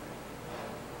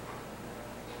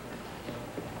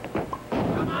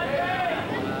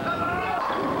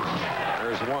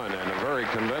 There's one, and a very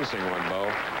convincing one,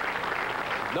 Bo.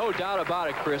 No doubt about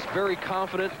it, Chris. Very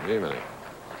confident. Wait a minute.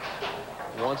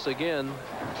 once again,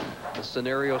 the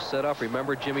scenario set up.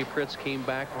 Remember, Jimmy Pritz came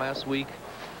back last week,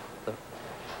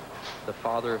 the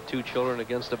father of 2 children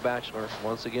against a bachelor.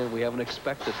 Once again, we have an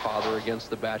expected father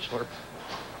against the bachelor.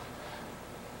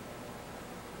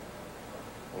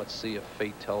 Let's see if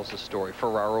fate tells the story.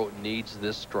 Ferraro needs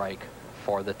this strike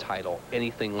for the title.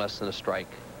 Anything less than a strike,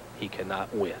 he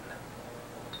cannot win.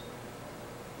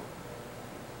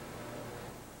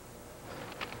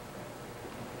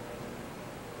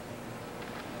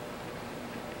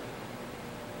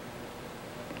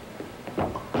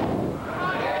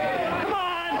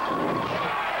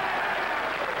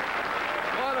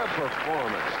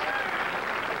 Performance.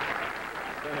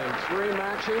 Been in 3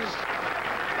 matches,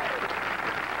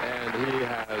 and he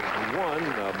has won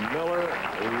the Miller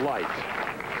Lite.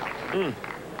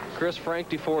 Chris Frank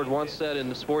DeFord once said in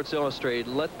the Sports Illustrated,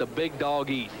 let the big dog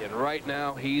eat. And right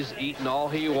now, he's eating all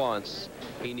he wants.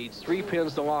 He needs 3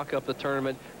 pins to lock up the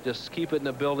tournament. Just keep it in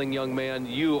the building, young man.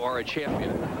 You are a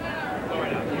champion.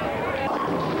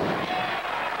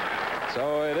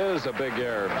 So it is a big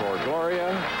year for Gloria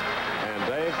and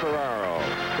Dave Ferraro.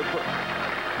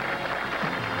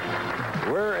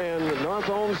 We're in North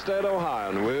Olmsted, Ohio,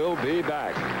 and we'll be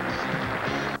back.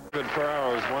 David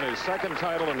Ferraro has won his 2nd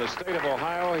title in the state of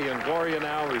Ohio. He and Gloria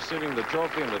now receiving the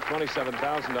trophy and the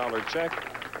 $27,000 check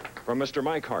from Mr.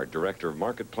 Mike Hart, Director of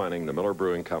Market Planning, the Miller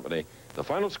Brewing Company. The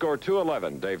final score,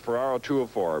 211. Dave Ferraro,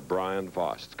 204. Brian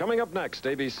Voss. Coming up next,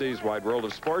 ABC's Wide World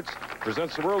of Sports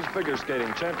presents the World's Figure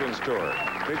Skating Champions Tour,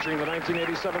 featuring the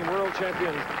 1987 World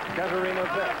Champion Katarina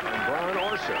Witt and Brian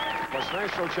Orser, plus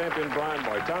National Champion Brian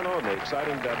Boitano and the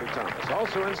exciting Debbie Thomas.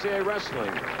 Also NCAA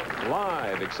Wrestling,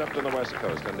 live, except on the West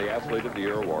Coast, and the Athlete of the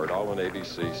Year Award, all on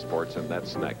ABC Sports, and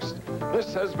that's next.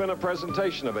 This has been a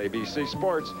presentation of ABC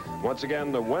Sports. Once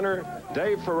again, the winner,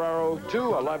 Dave Ferraro,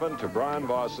 211 to Brian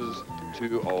Voss's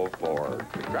 204.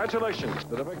 Congratulations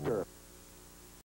to the victor.